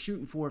you're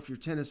shooting for if you're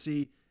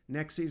Tennessee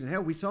next season.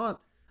 Hell, we saw it.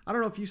 I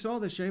don't know if you saw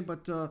this, Shane,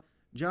 but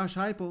Josh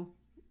Heupel,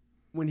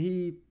 when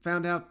he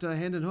found out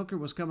Hendon Hooker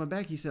was coming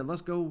back, he said,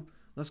 let's go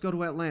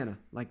to Atlanta.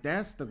 Like,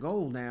 that's the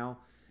goal now.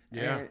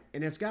 Yeah.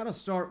 And it's got to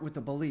start with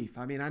the belief.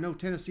 I mean, I know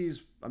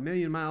Tennessee's a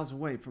million miles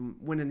away from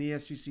winning the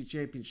SEC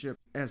championship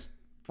as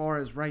far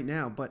as right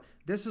now, but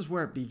this is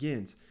where it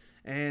begins.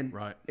 And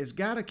it's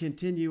got to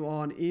continue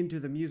on into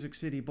the Music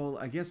City Bowl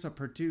against a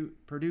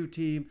Purdue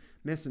team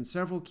missing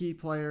several key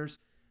players.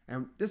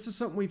 And this is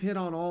something we've hit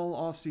on all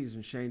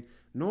offseason, Shane.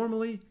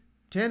 Normally,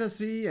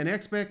 Tennessee and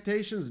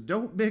expectations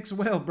don't mix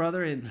well,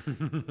 brother. And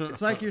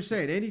it's like you're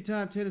saying,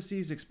 anytime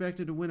Tennessee's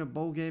expected to win a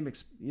bowl game,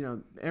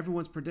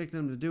 everyone's predicting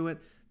them to do it.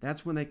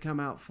 That's when they come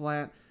out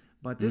flat.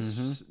 But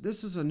this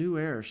is a new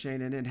era,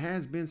 Shane, and it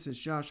has been since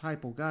Josh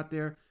Heupel got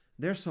there.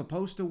 They're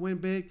supposed to win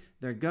big.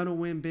 They're going to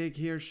win big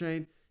here,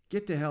 Shane.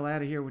 Get the hell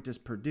out of here with this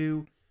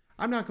Purdue.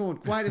 I'm not going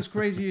quite as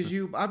crazy as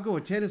you. I'm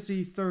going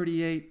Tennessee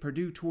 38,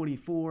 Purdue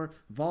 24.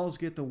 Vols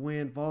get the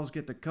win. Vols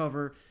get the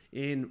cover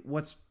in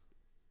what's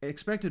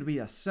expected to be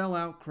a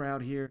sellout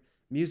crowd here.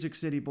 Music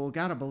City Bowl.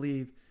 Got to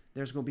believe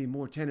there's going to be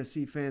more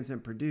Tennessee fans than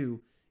Purdue,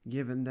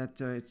 given that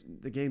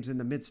the game's in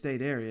the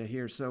mid-state area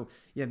here. So,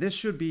 yeah, this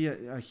should be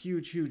a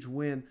huge, huge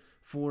win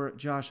for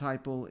Josh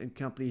Heupel and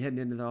company heading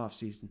into the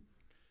offseason.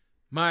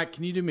 Mike,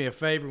 can you do me a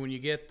favor when you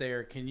get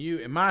there?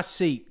 In my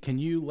seat, can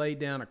you lay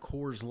down a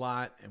Coors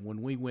Light, and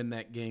when we win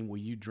that game, will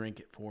you drink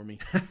it for me?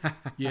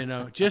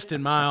 Just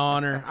in my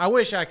honor. I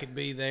wish I could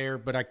be there,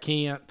 but I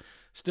can't.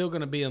 Still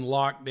going to be in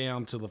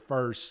lockdown till the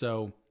 1st,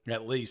 so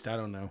at least I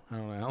don't know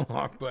how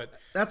long. But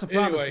that's a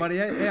promise, buddy.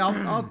 Hey,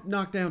 I'll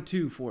knock down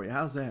 2 for you.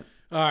 How's that?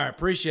 All right,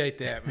 appreciate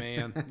that,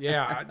 man.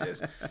 Yeah,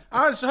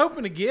 I was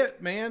hoping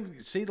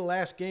to see the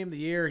last game of the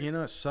year.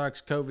 It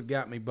sucks. COVID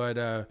got me, but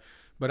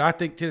I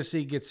think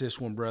Tennessee gets this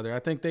one, brother. I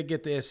think they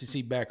get the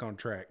SEC back on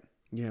track.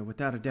 Yeah,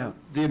 without a doubt.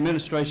 The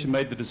administration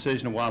made the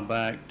decision a while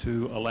back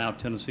to allow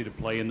Tennessee to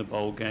play in the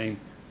bowl game.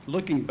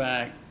 Looking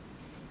back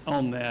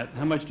on that,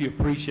 how much do you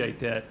appreciate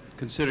that,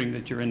 considering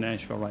that you're in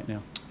Nashville right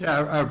now?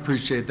 Yeah, I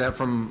appreciate that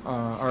from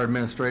our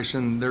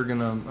administration. They're going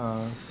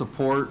to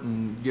support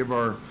and give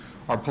our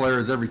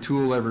players every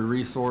tool, every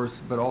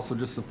resource, but also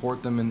just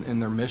support them in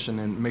their mission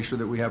and make sure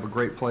that we have a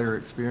great player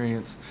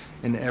experience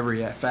in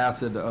every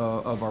facet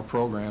of our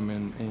program.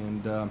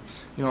 And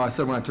I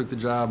said when I took the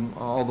job,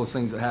 all those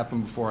things that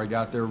happened before I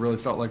got there really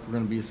felt like we're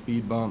going to be a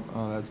speed bump.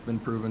 That's been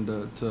proven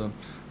to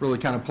really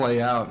kind of play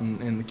out,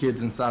 and the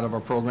kids inside of our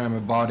program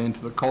have bought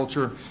into the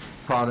culture,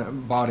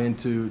 bought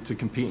into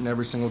competing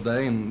every single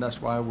day, and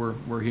that's why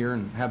we're here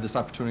and have this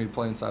opportunity to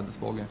play inside this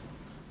bowl game.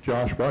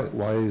 Josh,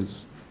 why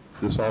is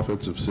this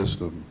offensive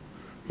system,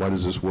 why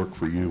does this work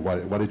for you?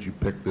 Why did you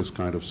pick this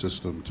kind of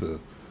system to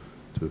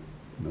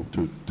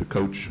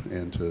coach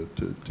and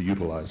to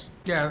utilize?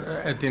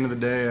 Yeah, at the end of the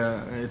day,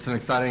 it's an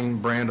exciting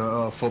brand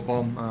of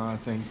football. I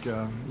think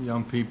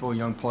young people,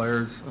 young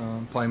players,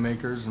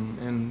 playmakers,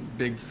 and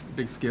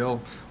big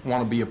skill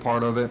want to be a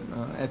part of it.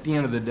 At the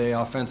end of the day,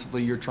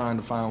 offensively, you're trying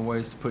to find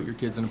ways to put your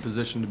kids in a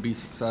position to be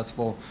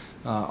successful.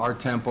 Our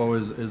tempo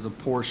is a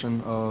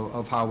portion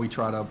of how we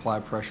try to apply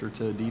pressure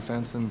to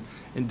defense and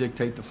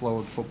dictate the flow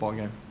of the football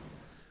game.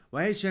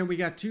 Well, hey, Shane, we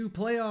got 2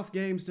 playoff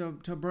games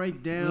to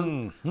break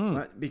down.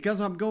 Because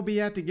I'm going to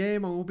be at the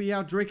game, I'm going to be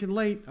out drinking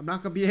late. I'm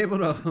not going to be able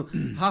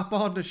to hop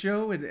on the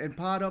show and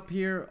pod up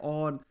here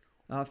on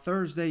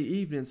Thursday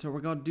evening. So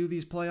we're going to do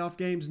these playoff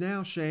games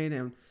now, Shane.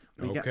 And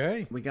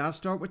we got to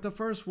start with the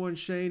first one,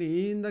 Shane,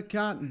 in the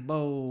Cotton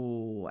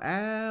Bowl.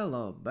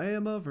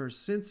 Alabama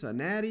versus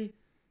Cincinnati.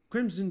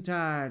 Crimson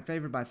Tide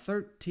favored by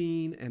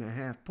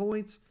 13.5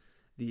 points.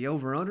 The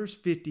over-under's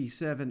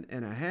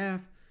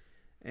 57.5.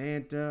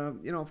 And,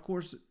 of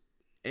course,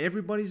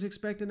 everybody's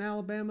expecting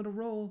Alabama to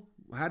roll.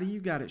 How do you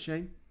got it,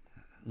 Shane?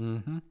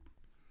 Mm-hmm.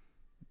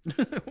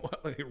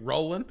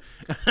 Rolling.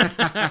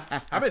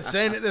 I've been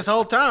saying it this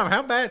whole time.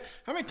 How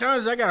many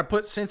times I got to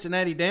put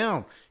Cincinnati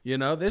down?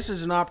 This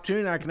is an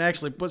opportunity. I can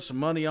actually put some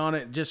money on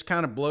it. It just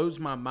kind of blows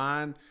my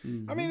mind.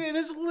 Mm-hmm. I mean, it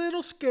is a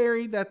little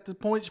scary that the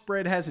point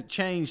spread hasn't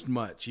changed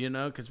much,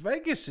 because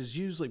Vegas is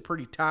usually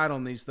pretty tight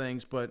on these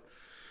things, but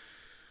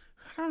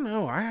I don't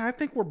know. I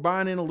think we're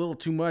buying in a little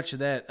too much of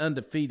that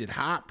undefeated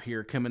hype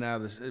here coming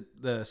out of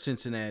the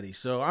Cincinnati.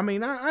 So, I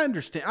mean, I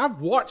understand. I've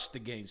watched the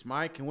games,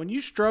 Mike, and when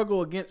you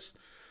struggle against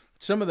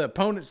some of the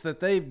opponents that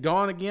they've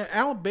gone against,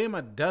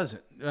 Alabama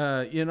doesn't.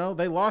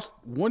 They lost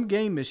one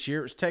game this year.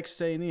 It was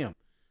Texas A&M.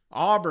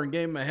 Auburn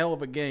gave them a hell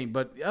of a game.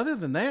 But other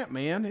than that,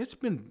 man, it's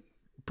been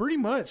pretty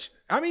much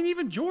 – I mean,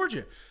 even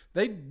Georgia,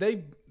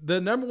 they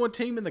the number one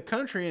team in the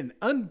country, and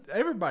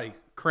everybody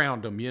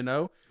crowned them,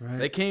 Right.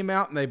 They came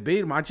out and they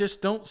beat them. I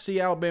just don't see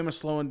Alabama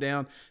slowing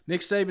down. Nick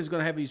Saban's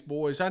going to have these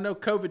boys. I know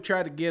COVID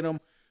tried to get them,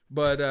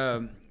 but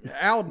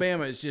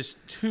Alabama is just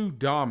too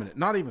dominant.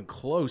 Not even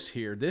close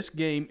here. This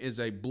game is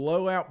a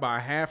blowout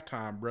by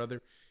halftime,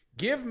 brother.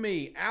 Give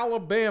me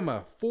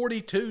Alabama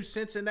 42,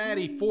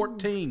 Cincinnati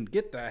 14.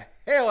 Get the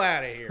hell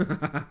out of here.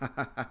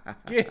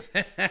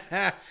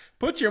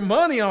 Put your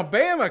money on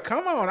Bama.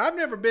 Come on. I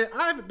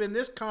haven't been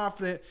this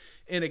confident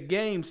in a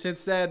game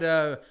since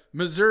that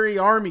Missouri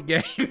Army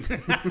game.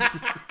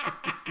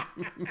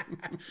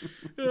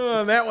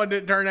 That one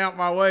didn't turn out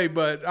my way,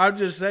 but I'm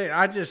just saying,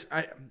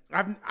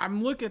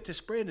 I'm looking at the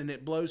spread and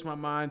it blows my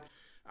mind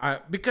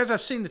because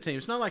I've seen the team.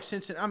 It's not like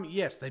Cincinnati. I mean,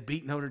 yes, they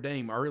beat Notre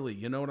Dame early.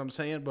 You know what I'm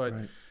saying? But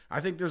right.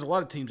 I think there's a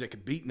lot of teams that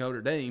could beat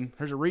Notre Dame.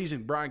 There's a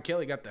reason Brian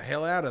Kelly got the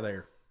hell out of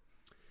there.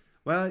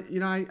 Well,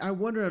 I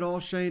wonder at all,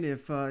 Shane,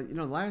 if,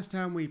 last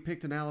time we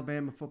picked an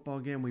Alabama football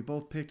game, we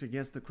both picked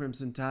against the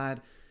Crimson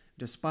Tide.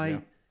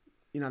 Despite,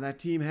 that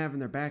team having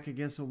their back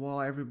against the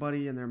wall,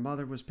 everybody and their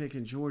mother was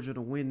picking Georgia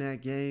to win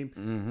that game.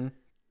 Mm-hmm.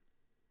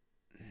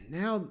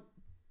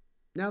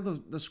 Now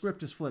the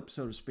script is flipped,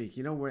 so to speak,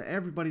 where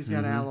everybody's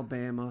got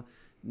Alabama.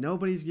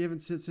 Nobody's giving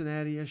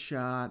Cincinnati a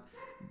shot.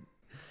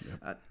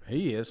 Yep.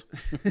 He is.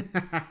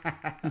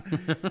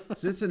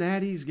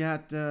 Cincinnati's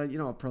got,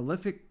 a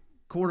prolific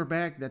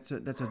quarterback that's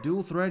a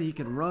dual threat. He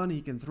can run,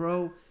 he can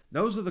throw.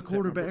 Those are the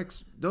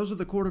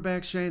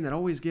quarterbacks, Shane, that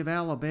always give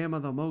Alabama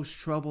the most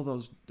trouble,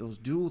 those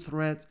dual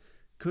threats.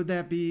 Could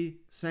that be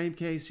same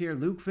case here?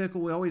 Luke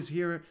Fickell, we always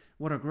hear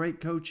what a great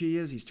coach he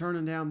is. He's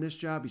turning down this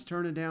job. He's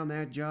turning down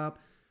that job.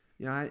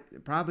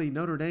 Probably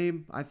Notre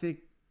Dame, I think,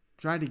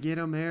 tried to get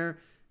him there.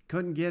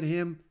 Couldn't get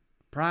him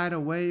pried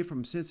away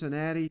from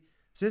Cincinnati.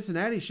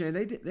 Cincinnati, Shane,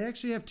 they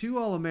actually have 2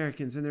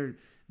 All-Americans in their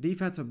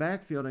defensive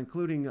backfield,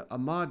 including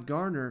Ahmad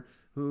Garner,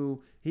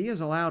 who he has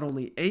allowed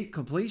only 8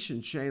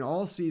 completions, Shane,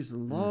 all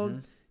season long. Mm-hmm.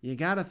 You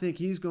got to think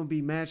he's going to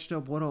be matched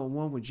up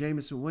one-on-one with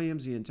Jamison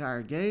Williams the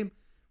entire game.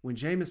 When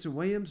Jamison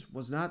Williams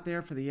was not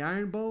there for the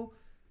Iron Bowl,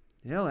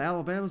 hell,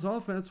 Alabama's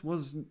offense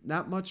was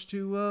not much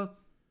to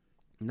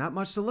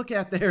look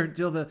at there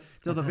until the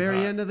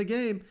very end of the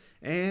game.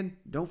 And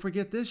don't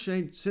forget this,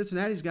 Shane,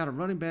 Cincinnati's got a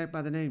running back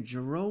by the name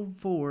Jerome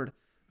Ford,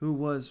 who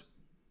was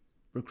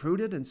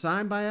recruited and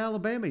signed by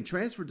Alabama. He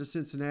transferred to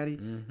Cincinnati,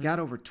 got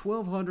over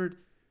 1,200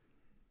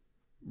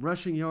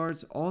 rushing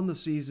yards on the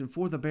season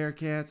for the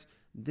Bearcats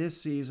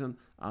this season.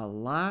 A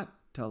lot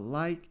to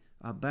like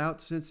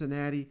about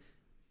Cincinnati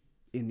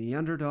in the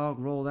underdog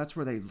role. That's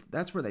where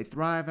they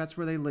thrive. That's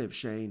where they live,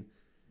 Shane.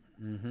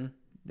 Mm-hmm.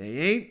 They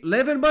ain't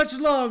living much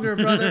longer,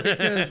 brother,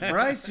 because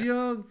Bryce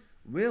Young,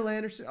 Will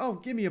Anderson. Oh,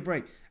 give me a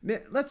break.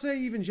 Let's say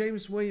even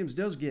James Williams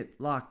does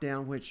get locked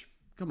down, which,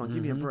 come on,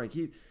 give me a break.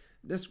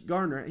 This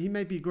Garner, he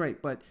may be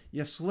great, but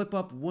you slip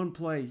up one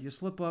play, you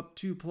slip up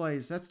 2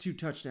 plays, that's 2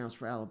 touchdowns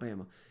for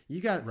Alabama. You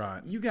got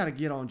to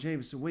get on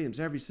Jameson Williams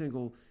every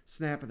single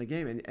snap of the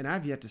game, and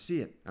I've yet to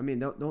see it. I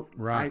mean,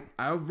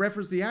 I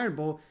referenced the Iron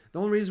Bowl. The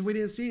only reason we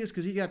didn't see it is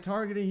because he got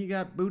targeted, he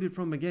got booted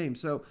from the game.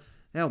 So,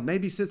 hell,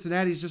 maybe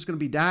Cincinnati's just going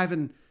to be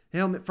diving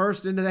helmet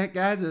first into that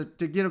guy to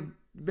get him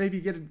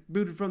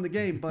booted from the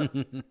game. But,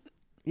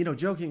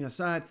 joking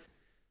aside,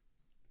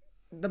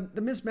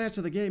 the mismatch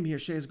of the game here,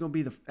 Shay, is going to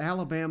be the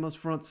Alabama's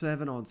front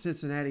 7 on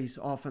Cincinnati's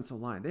offensive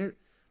line.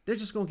 They're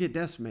just going to get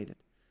decimated.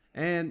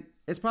 And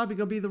it's probably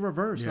going to be the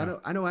reverse. Yeah.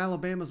 I know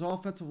Alabama's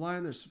offensive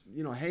line, there's,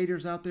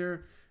 haters out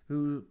there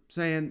who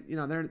saying,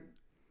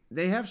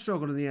 they have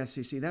struggled in the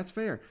SEC. That's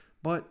fair.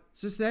 But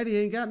Cincinnati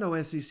ain't got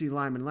no SEC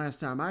linemen last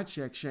time I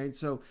checked, Shane.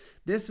 So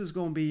this is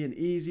going to be an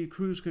easy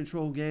cruise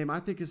control game. I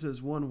think this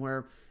is one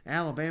where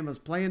Alabama's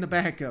playing the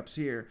backups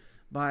here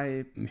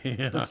by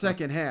the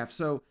second half.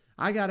 So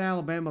I got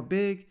Alabama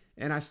big,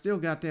 and I still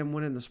got them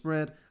winning the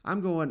spread.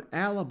 I'm going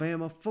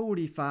Alabama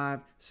 45,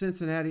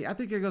 Cincinnati. I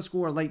think they're going to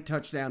score a late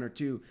touchdown or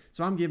 2,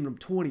 so I'm giving them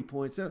 20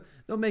 points.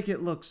 They'll make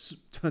it look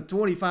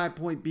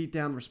 25-point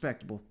beatdown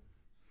respectable.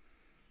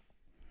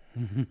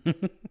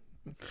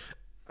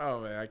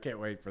 Oh, man, I can't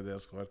wait for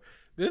this one.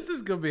 This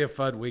is going to be a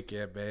fun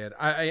weekend, man.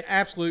 An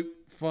absolute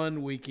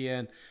fun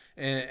weekend.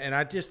 And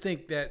I just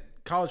think that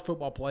college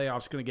football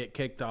playoffs going to get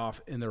kicked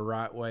off in the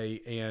right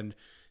way. And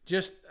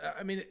just,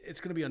 I mean,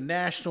 it's going to be a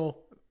national,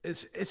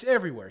 it's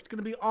everywhere. It's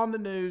going to be on the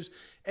news.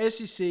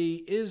 SEC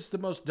is the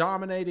most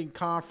dominating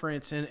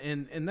conference,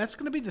 and that's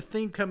going to be the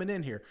theme coming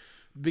in here,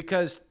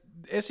 because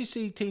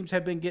SEC teams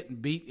have been getting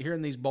beat here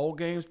in these bowl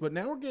games, but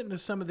now we're getting to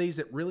some of these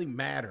that really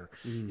matter.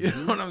 Mm-hmm. You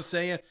know what I'm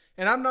saying?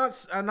 And I'm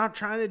not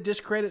trying to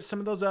discredit some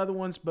of those other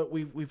ones, but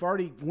we've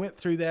already went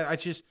through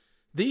that.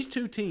 These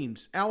two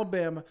teams,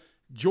 Alabama,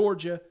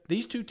 Georgia,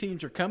 these two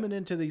teams are coming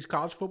into these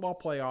college football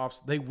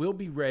playoffs. They will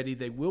be ready.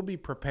 They will be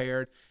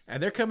prepared,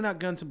 and they're coming out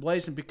guns and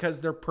blazing because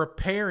they're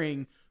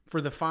preparing for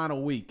the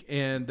final week.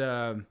 And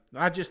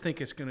I just think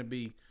it's going to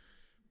be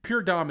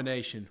pure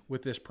domination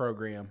with this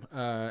program.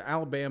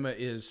 Alabama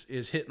is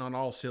hitting on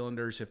all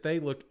cylinders. If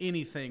they look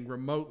anything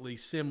remotely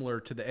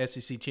similar to the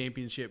SEC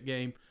championship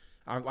game,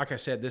 like I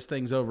said, this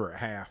thing's over at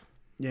half.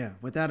 Yeah,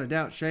 without a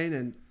doubt, Shane.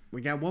 And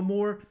we got one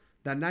more.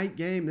 The night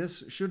game.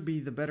 This should be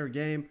the better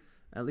game.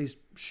 At least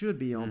should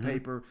be on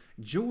paper.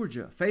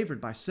 Georgia favored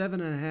by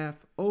 7.5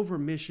 over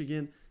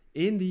Michigan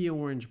in the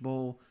Orange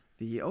Bowl.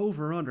 The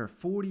over-under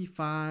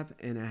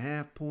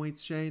 45.5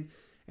 points, Shane.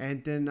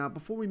 And then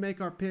before we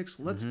make our picks,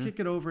 let's kick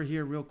it over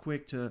here real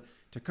quick to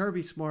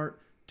Kirby Smart,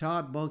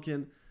 Todd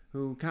Bunkin,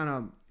 who kind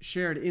of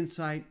shared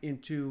insight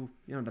into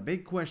the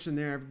big question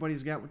there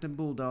everybody's got with the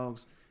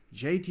Bulldogs.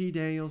 JT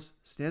Daniels,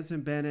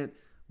 Stetson Bennett,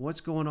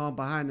 what's going on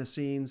behind the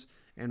scenes,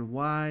 and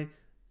why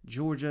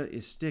Georgia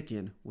is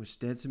sticking with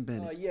Stetson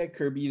Bennett. Yeah,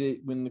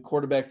 Kirby, when the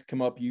quarterbacks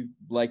come up, you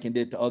likened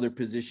it to other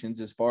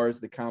positions as far as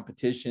the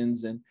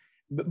competitions.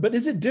 But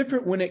is it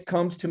different when it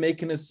comes to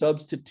making a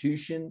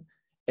substitution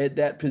at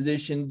that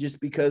position just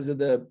because of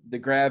the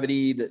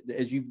gravity,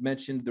 as you've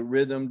mentioned, the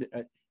rhythm?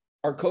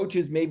 Are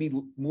coaches maybe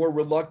more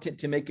reluctant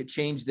to make a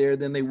change there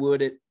than they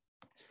would at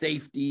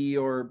safety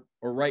or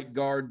right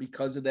guard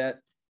because of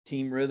that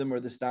team rhythm or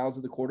the styles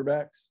of the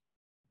quarterbacks?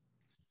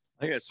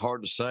 I think it's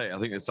hard to say. I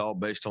think it's all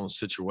based on the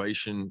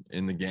situation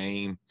in the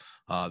game,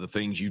 the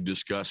things you've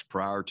discussed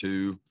prior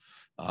to,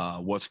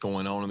 what's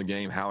going on in the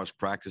game, how has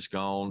practice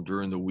gone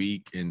during the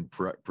week and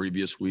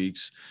previous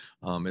weeks.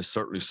 It's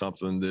certainly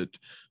something that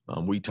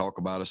we talk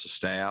about as a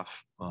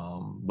staff.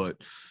 But,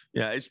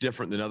 yeah, it's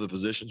different than other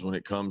positions when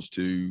it comes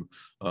to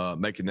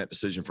making that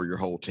decision for your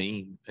whole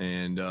team.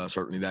 And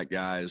certainly that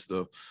guy is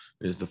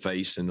the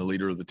face and the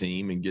leader of the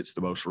team and gets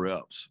the most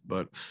reps.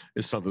 But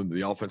it's something that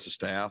the offensive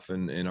staff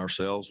and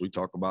ourselves, we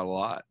talk about a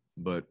lot.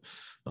 But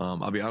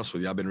I'll be honest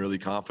with you, I've been really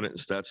confident in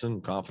Stetson.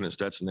 I'm confident in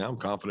Stetson now. I'm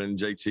confident in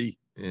JT.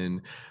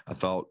 And I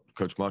thought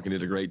Coach Munkin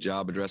did a great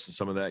job addressing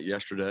some of that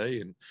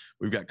yesterday. And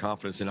we've got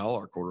confidence in all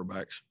our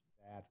quarterbacks.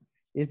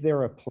 Is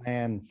there a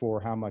plan for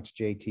how much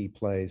JT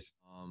plays?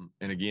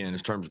 And again, in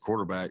terms of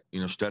quarterback,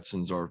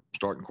 Stetson's our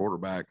starting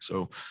quarterback.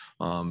 So,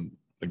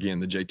 again,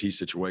 the JT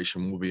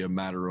situation will be a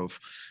matter of,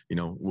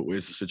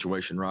 is the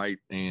situation right?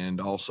 And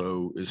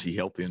also, is he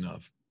healthy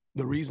enough?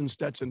 The reason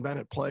Stetson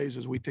Bennett plays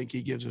is we think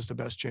he gives us the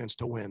best chance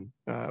to win.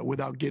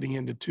 Without getting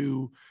into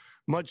too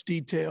much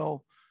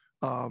detail,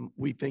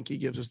 we think he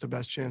gives us the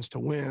best chance to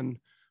win.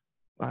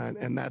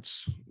 And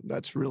that's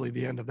really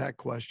the end of that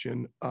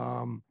question.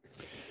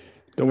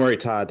 Don't worry,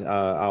 Todd.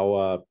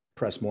 I'll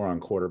press more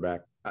on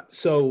quarterback.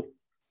 So,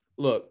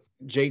 look,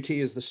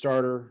 JT is the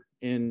starter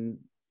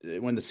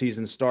when the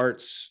season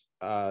starts.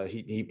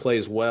 He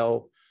plays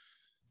well.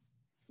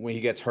 When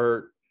he gets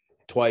hurt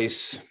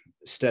twice,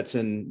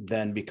 Stetson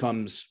then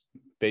becomes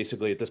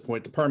basically at this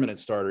point the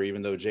permanent starter,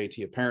 even though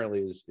JT apparently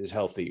is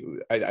healthy.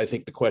 I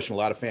think the question a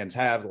lot of fans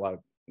have, a lot of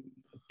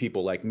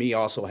people like me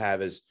also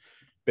have, is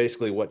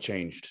basically what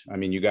changed. I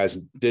mean, you guys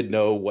did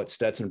know what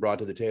Stetson brought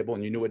to the table,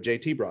 and you knew what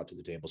JT brought to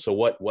the table. So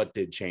what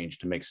did change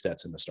to make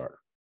Stetson the starter?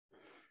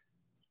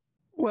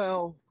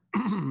 Well,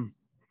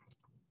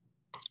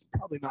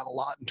 probably not a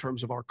lot in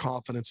terms of our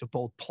confidence of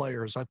both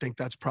players. I think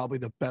that's probably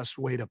the best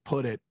way to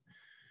put it.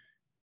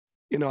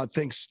 I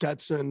think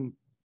Stetson,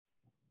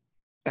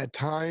 at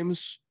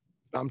times,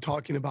 I'm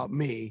talking about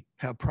me,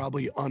 have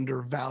probably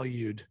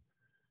undervalued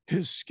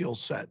his skill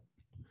set.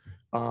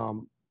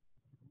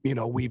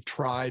 We've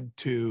tried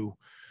to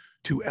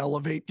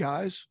elevate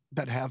guys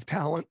that have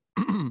talent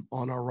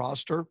on our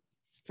roster,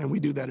 and we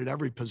do that at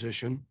every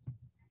position.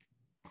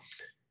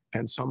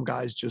 And some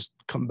guys just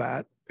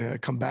combat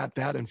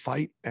that and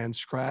fight and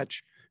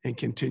scratch and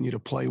continue to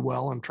play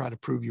well and try to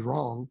prove you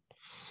wrong.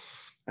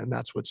 And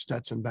that's what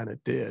Stetson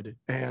Bennett did.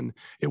 And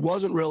it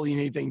wasn't really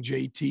anything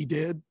JT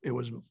did. It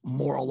was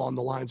more along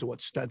the lines of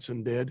what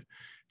Stetson did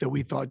that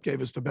we thought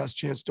gave us the best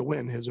chance to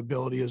win. His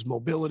ability, his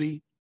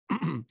mobility,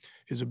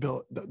 his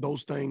ability,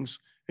 those things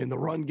in the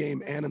run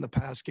game and in the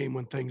pass game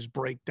when things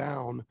break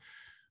down,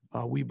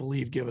 we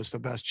believe give us the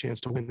best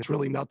chance to win. It's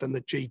really nothing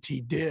that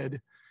JT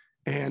did.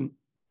 And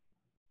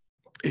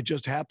it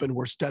just happened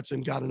where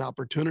Stetson got an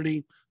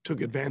opportunity,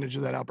 took advantage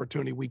of that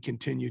opportunity. We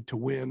continued to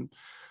win.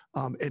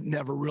 It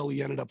never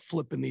really ended up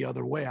flipping the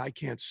other way. I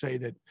can't say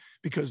that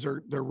because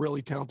they're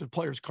really talented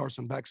players.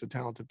 Carson Beck's a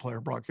talented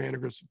player. Brock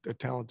Vandegrift's a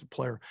talented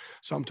player.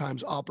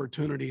 Sometimes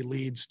opportunity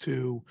leads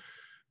to,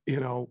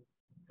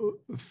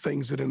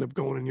 things that end up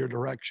going in your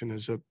direction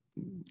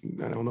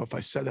I don't know if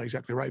I said that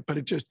exactly right, but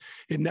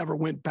it never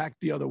went back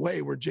the other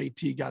way where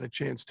JT got a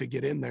chance to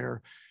get in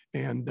there.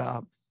 And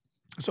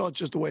so it's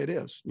just the way it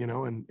is,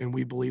 and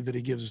we believe that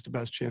he gives us the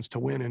best chance to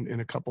win in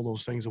a couple of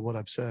those things of what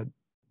I've said.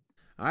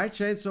 All right,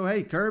 Shane. So,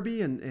 hey,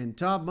 Kirby and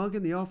Todd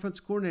Monken, the offense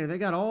coordinator, they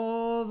got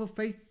all the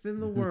faith in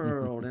the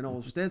world in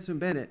old Stetson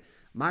Bennett.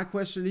 My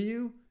question to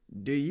you,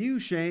 do you,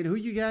 Shane, who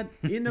you got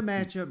in the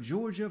matchup,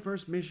 Georgia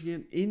versus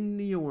Michigan in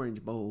the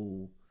Orange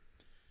Bowl?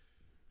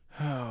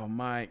 Oh,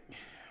 Mike.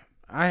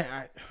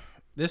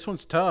 This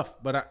one's tough,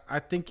 but I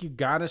think you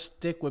got to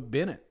stick with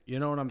Bennett. You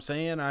know what I'm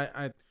saying?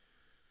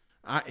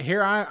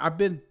 I've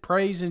been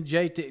praising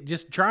JT,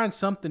 just trying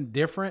something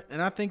different,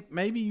 and I think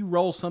maybe you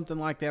roll something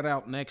like that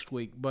out next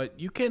week. But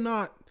you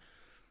cannot.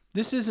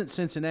 This isn't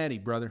Cincinnati,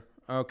 brother.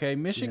 Okay,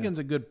 Michigan's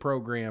a good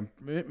program.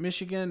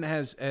 Michigan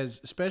has,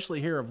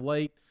 especially here of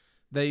late,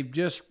 they've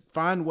just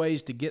find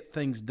ways to get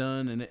things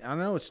done. And I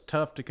know it's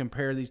tough to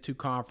compare these two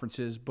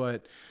conferences,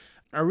 but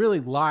I really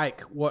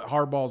like what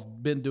Harbaugh's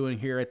been doing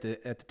here at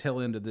the tail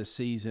end of this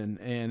season,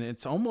 and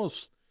it's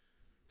almost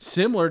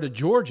similar to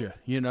Georgia.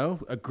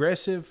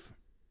 Aggressive,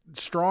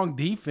 strong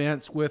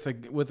defense with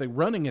a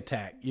running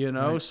attack.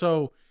 Right.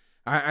 So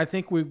I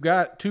think we've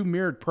got two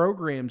mirrored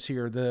programs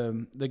here.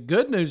 The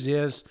good news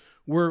is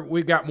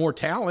we've got more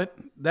talent.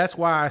 That's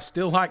why I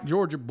still like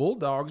Georgia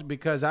Bulldogs,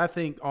 because I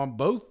think on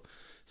both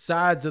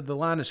sides of the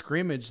line of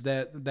scrimmage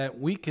that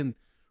we can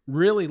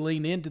really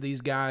lean into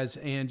these guys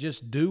and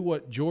just do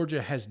what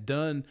Georgia has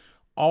done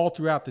all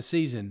throughout the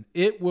season.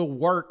 It will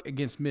work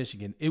against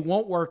Michigan. It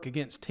won't work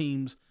against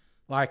teams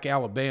like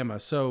Alabama.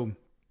 So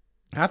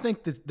I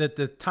think that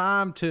the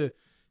time to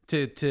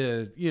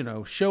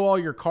show all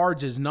your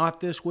cards is not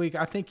this week.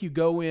 I think you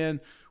go in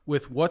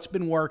with what's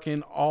been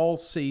working all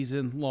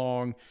season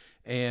long,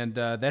 and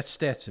that's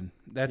Stetson.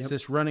 That's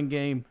this running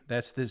game.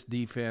 That's this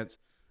defense.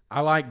 I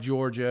like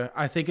Georgia.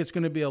 I think it's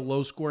going to be a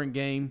low-scoring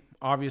game.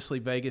 Obviously,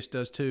 Vegas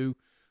does too.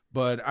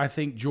 But I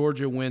think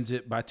Georgia wins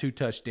it by 2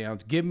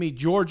 touchdowns. Give me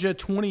Georgia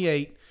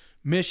 28,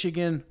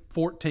 Michigan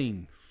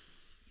 14.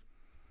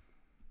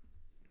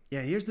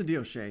 Yeah, here's the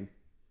deal, Shane.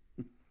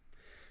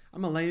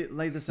 I'm going to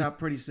lay this out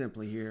pretty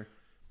simply here.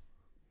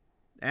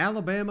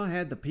 Alabama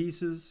had the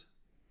pieces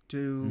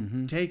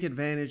to take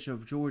advantage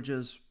of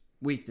Georgia's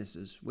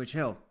weaknesses, which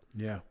helped.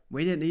 Yeah.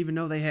 We didn't even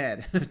know they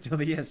had until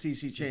the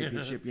SEC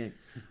championship game.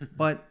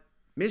 But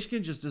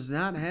Michigan just does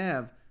not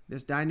have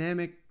this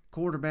dynamic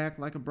quarterback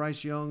like a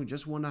Bryce Young who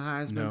just won the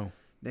Heisman. No.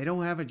 They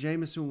don't have a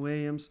Jamison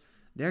Williams.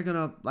 They're going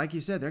to, like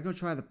you said, they're going to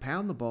try to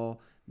pound the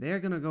ball. They're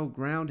going to go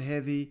ground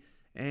heavy,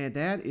 and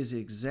that is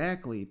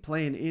exactly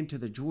playing into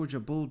the Georgia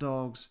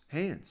Bulldogs'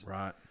 hands.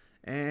 Right.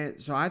 And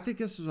so I think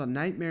this was a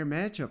nightmare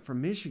matchup for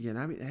Michigan.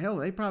 I mean, hell,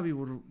 they probably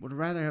would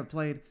rather have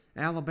played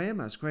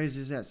Alabama, as crazy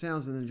as that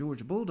sounds, than the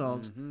Georgia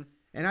Bulldogs. Mm-hmm.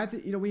 And I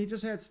think, we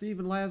just had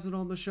Stephen Lazzard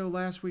on the show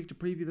last week to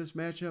preview this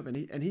matchup,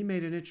 and he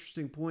made an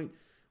interesting point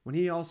when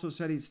he also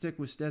said he'd stick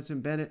with Stetson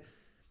Bennett.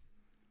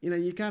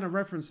 You kind of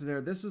referenced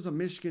there. This is a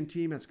Michigan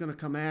team that's going to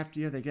come after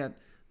you. They got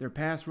their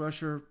pass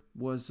rusher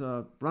was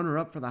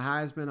runner-up for the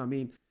Heisman. I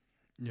mean,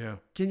 yeah.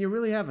 Can you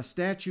really have a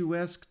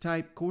statuesque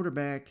type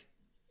quarterback,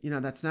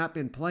 that's not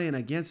been playing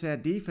against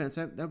that defense?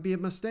 That would be a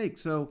mistake.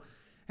 So,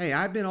 hey,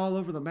 I've been all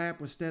over the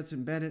map with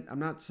Stetson Bennett. I'm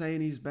not saying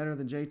he's better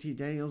than JT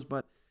Daniels,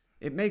 but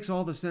it makes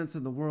all the sense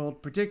in the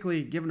world,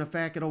 particularly given the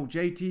fact that old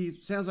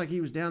JT sounds like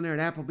he was down there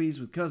at Applebee's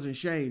with cousin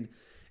Shane.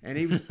 And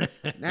he was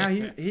now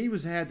he had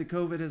the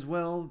COVID as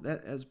well.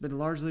 That has been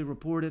largely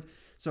reported.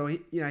 So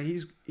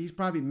he's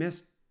probably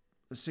missed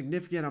a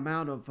significant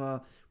amount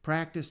of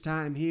practice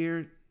time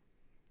here.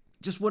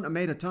 Just wouldn't have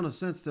made a ton of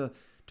sense to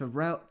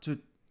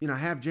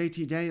have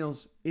JT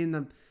Daniels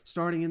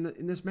starting in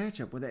this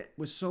matchup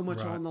with so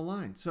much on the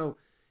line. So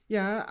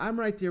yeah, I'm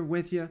right there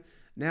with you.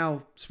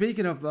 Now,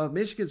 speaking of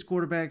Michigan's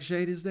quarterback,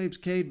 Shane, his name's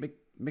Cade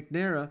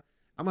McNamara.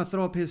 I'm going to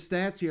throw up his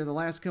stats here the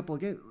last couple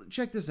of games.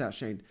 Check this out,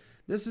 Shane.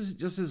 This is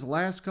just his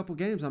last couple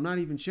games. I'm not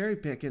even cherry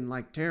picking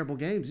like terrible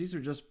games. These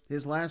are just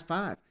his last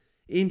 5.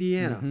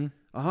 Indiana,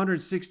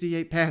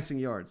 168 passing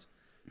yards.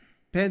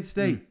 Penn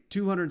State,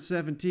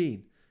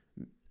 217.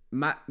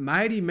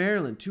 Mighty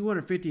Maryland,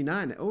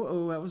 259. That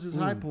was his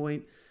high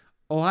point.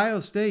 Ohio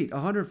State,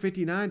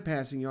 159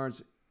 passing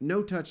yards,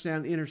 no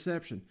touchdown,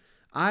 interception.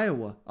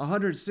 Iowa,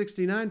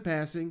 169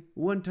 passing,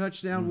 1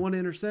 touchdown, 1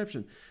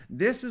 interception.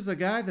 This is a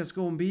guy that's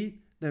going to beat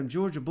them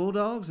Georgia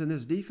Bulldogs in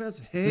this defense?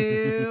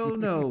 Hell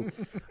no.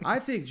 I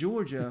think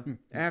Georgia,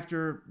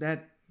 after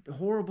that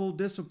horrible,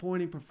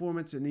 disappointing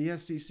performance in the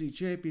SEC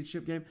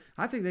championship game,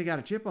 I think they got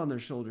a chip on their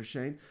shoulder,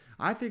 Shane.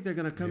 I think they're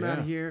going to come out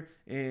of here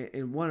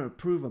and want to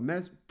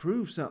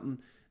prove something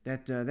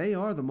that they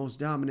are the most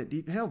dominant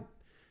deep. Hell,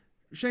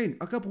 Shane,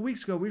 a couple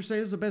weeks ago, we were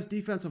saying this is the best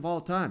defense of all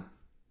time.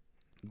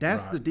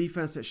 That's the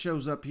defense that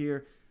shows up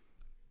here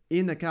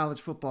in the college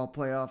football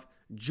playoff.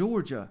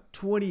 Georgia,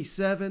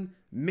 27,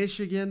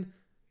 Michigan,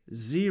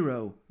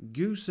 0.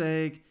 Goose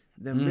egg.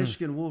 the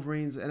Michigan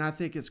Wolverines, and I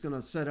think it's going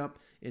to set up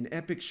an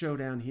epic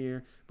showdown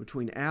here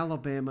between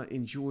Alabama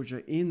and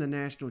Georgia in the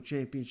national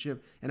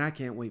championship, and I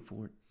can't wait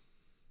for it.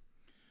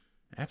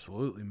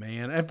 Absolutely,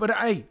 man. But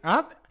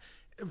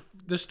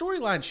the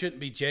storyline shouldn't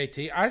be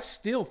JT. I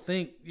still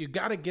think you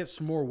got to get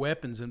some more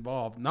weapons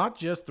involved, not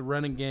just the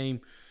running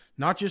game,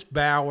 not just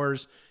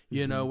Bowers.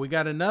 You know, we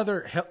got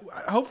another.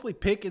 Hopefully,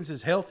 Pickens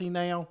is healthy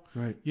now.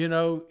 Right. You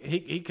know,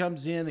 he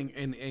comes in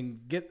and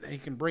he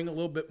can bring a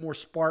little bit more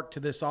spark to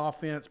this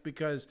offense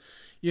because,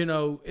 you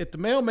know, if the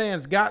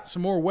mailman's got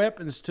some more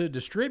weapons to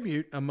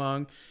distribute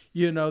among,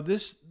 you know,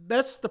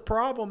 that's the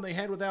problem they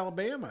had with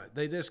Alabama.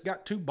 They just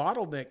got too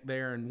bottlenecked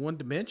there and one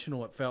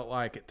dimensional. It felt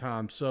like at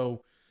times.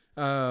 So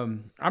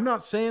I'm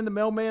not saying the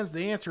mailman's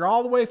the answer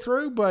all the way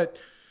through, but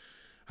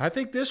I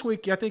think this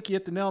week, you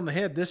hit the nail on the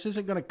head. This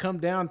isn't going to come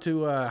down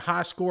to a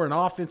high-scoring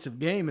offensive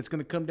game. It's going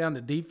to come down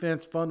to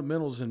defense,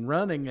 fundamentals, and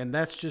running, and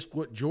that's just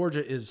what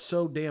Georgia is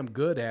so damn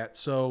good at.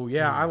 So,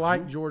 yeah, I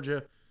like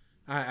Georgia.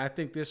 I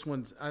think this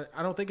one's –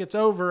 I don't think it's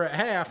over at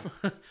half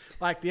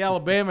like the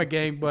Alabama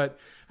game, but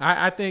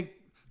I think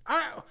 –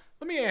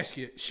 let me ask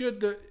you, should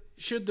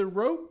the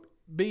rope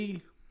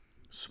be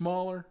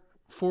smaller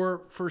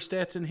for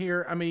Stetson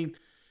here? I mean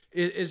 –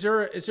 Is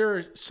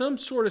there some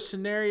sort of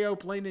scenario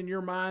playing in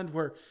your mind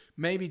where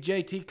maybe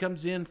JT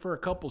comes in for a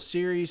couple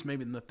series,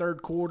 maybe in the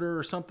third quarter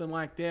or something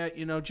like that,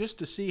 you know, just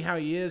to see how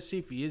he is, see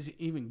if he is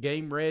even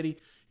game ready,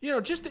 you know,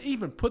 just to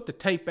even put the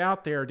tape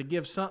out there to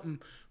give something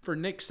for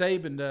Nick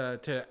Saban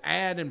to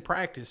add and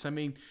practice. I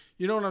mean,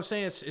 you know what I'm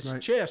saying? It's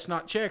right. Chess,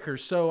 not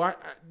checkers. So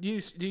do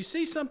you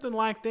see something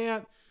like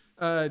that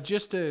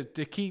just to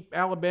keep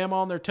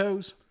Alabama on their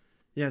toes?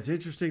 Yeah, it's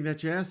interesting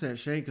that you asked that,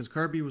 Shane, because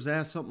Kirby was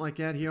asked something like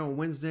that here on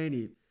Wednesday,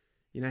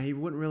 and he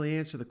wouldn't really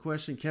answer the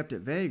question, kept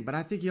it vague, but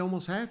I think you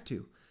almost have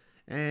to.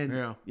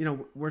 And, you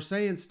know, we're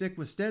saying stick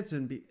with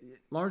Stetson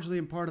largely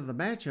in part of the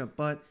matchup,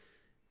 but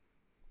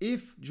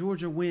if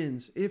Georgia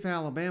wins, if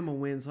Alabama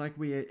wins like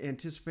we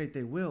anticipate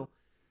they will,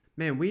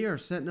 man, we are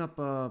setting up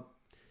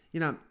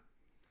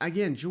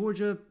again,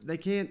 Georgia, they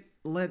can't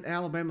let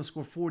Alabama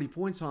score 40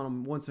 points on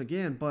them once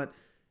again, but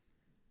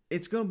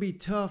it's going to be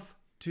tough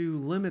to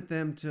limit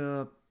them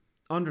to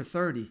under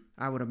 30,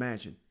 I would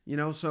imagine. You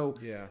know, so,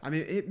 yeah. I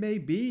mean, it may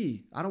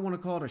be, I don't want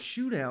to call it a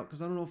shootout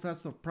because I don't know if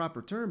that's the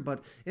proper term,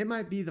 but it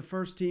might be the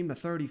first team to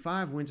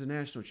 35 wins a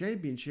national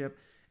championship.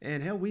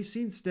 And, hell, we've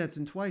seen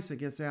Stetson twice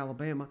against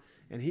Alabama,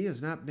 and he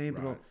has not been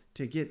able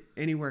to get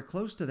anywhere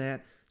close to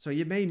that. So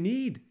you may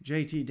need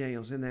JT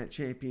Daniels in that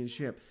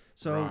championship.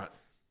 So,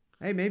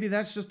 hey, maybe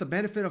that's just the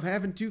benefit of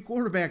having two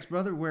quarterbacks,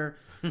 brother, where,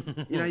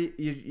 you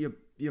know,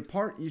 you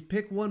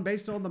pick one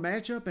based on the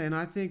matchup, and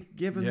I think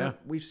given that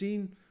we've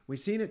seen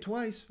it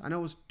twice. I know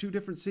it was two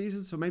different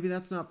seasons, so maybe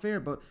that's not fair,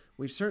 but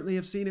we certainly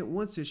have seen it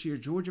once this year,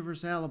 Georgia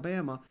versus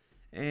Alabama,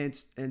 and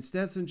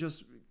Stetson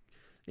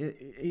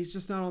he's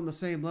just not on the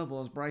same level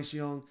as Bryce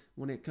Young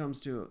when it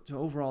comes to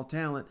overall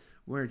talent,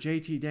 where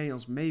JT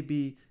Daniels may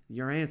be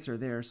your answer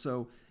there.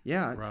 So,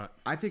 yeah,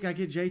 I think I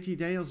get JT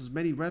Daniels as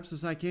many reps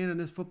as I can in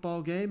this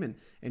football game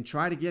and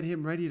try to get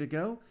him ready to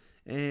go.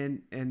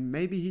 And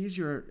maybe he's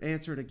your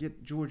answer to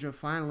get Georgia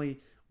finally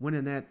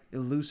winning that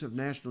elusive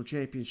national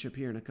championship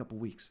here in a couple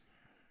weeks.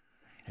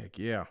 Heck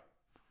yeah.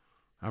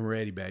 I'm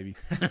ready, baby.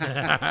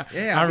 Yeah,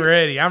 I'm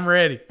ready. I'm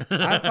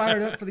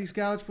fired up for these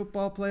college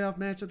football playoff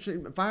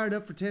matchups. Fired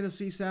up for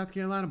Tennessee, South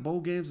Carolina bowl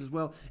games as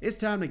well. It's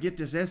time to get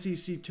this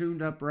SEC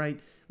tuned up right.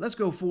 Let's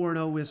go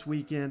 4-0 this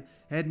weekend,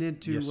 heading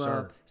into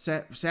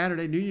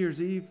Saturday, New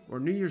Year's Eve, or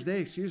New Year's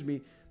Day, excuse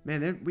me.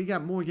 Man, we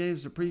got more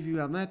games to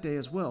preview on that day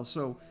as well.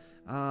 So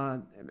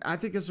I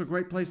think it's a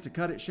great place to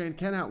cut it, Shane.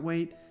 Cannot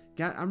wait.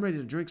 I'm ready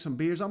to drink some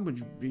beers. I'm going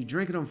to be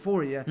drinking them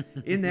for you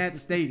in that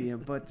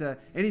stadium. But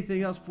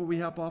anything else before we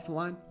hop off the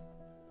line?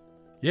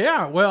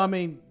 Yeah, well, I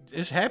mean,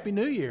 it's Happy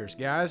New Year's,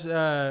 guys.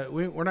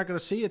 We're not going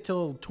to see it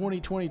till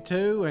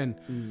 2022, and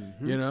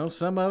you know,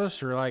 some of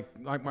us are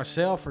like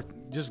myself are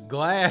just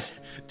glad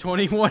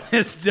 21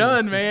 is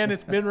done, man.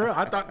 It's been real.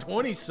 I thought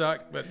 20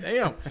 sucked, but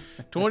damn,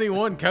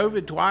 21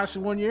 COVID twice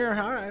in 1 year.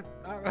 I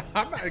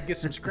better get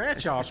some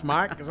scratch offs,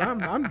 Mike, because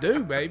I'm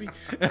due, baby.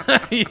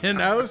 You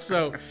know,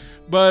 so.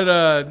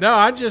 But no,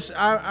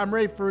 I'm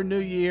ready for a new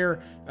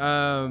year.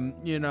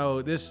 You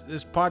know, this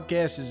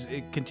podcast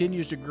it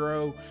continues to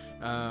grow.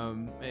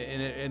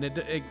 And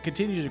it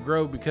continues to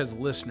grow because of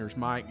listeners,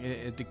 Mike.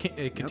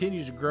 It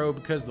continues to grow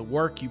because of the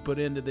work you put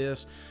into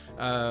this.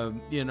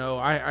 You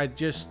know,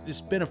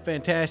 it's been a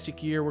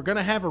fantastic year. We're going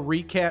to have a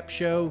recap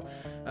show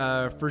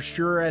for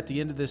sure at the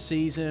end of the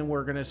season.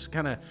 We're going to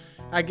kind of,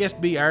 I guess,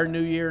 be our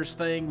New Year's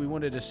thing. We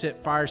wanted to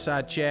sit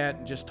fireside chat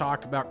and just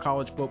talk about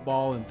college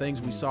football and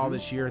things we saw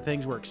this year,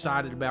 things we're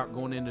excited about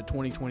going into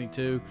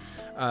 2022.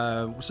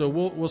 So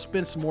we'll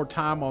spend some more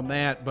time on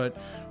that. But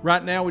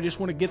right now, we just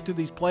want to get through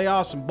these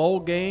playoffs and bowl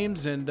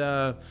games. And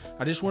I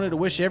just wanted to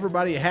wish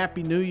everybody a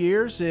happy New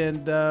Year's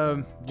and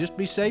just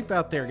be safe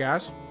out there,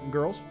 guys and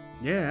girls.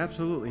 Yeah,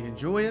 absolutely.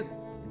 Enjoy it.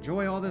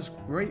 Enjoy all this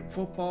great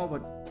football.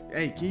 But,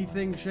 hey, key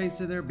thing Shane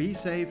said there, be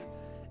safe.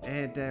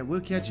 And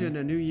we'll catch you in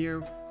the new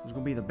year. It was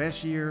going to be the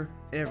best year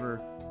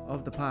ever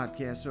of the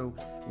podcast. So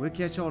we'll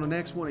catch you on the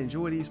next one.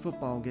 Enjoy these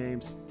football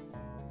games.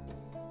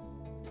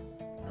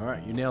 All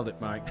right, you nailed it,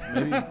 Mike.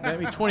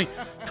 Maybe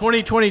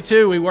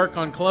 2022 we work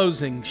on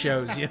closing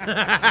shows.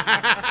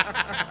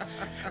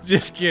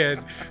 Just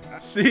kidding.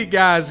 See you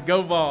guys.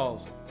 Go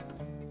Vols.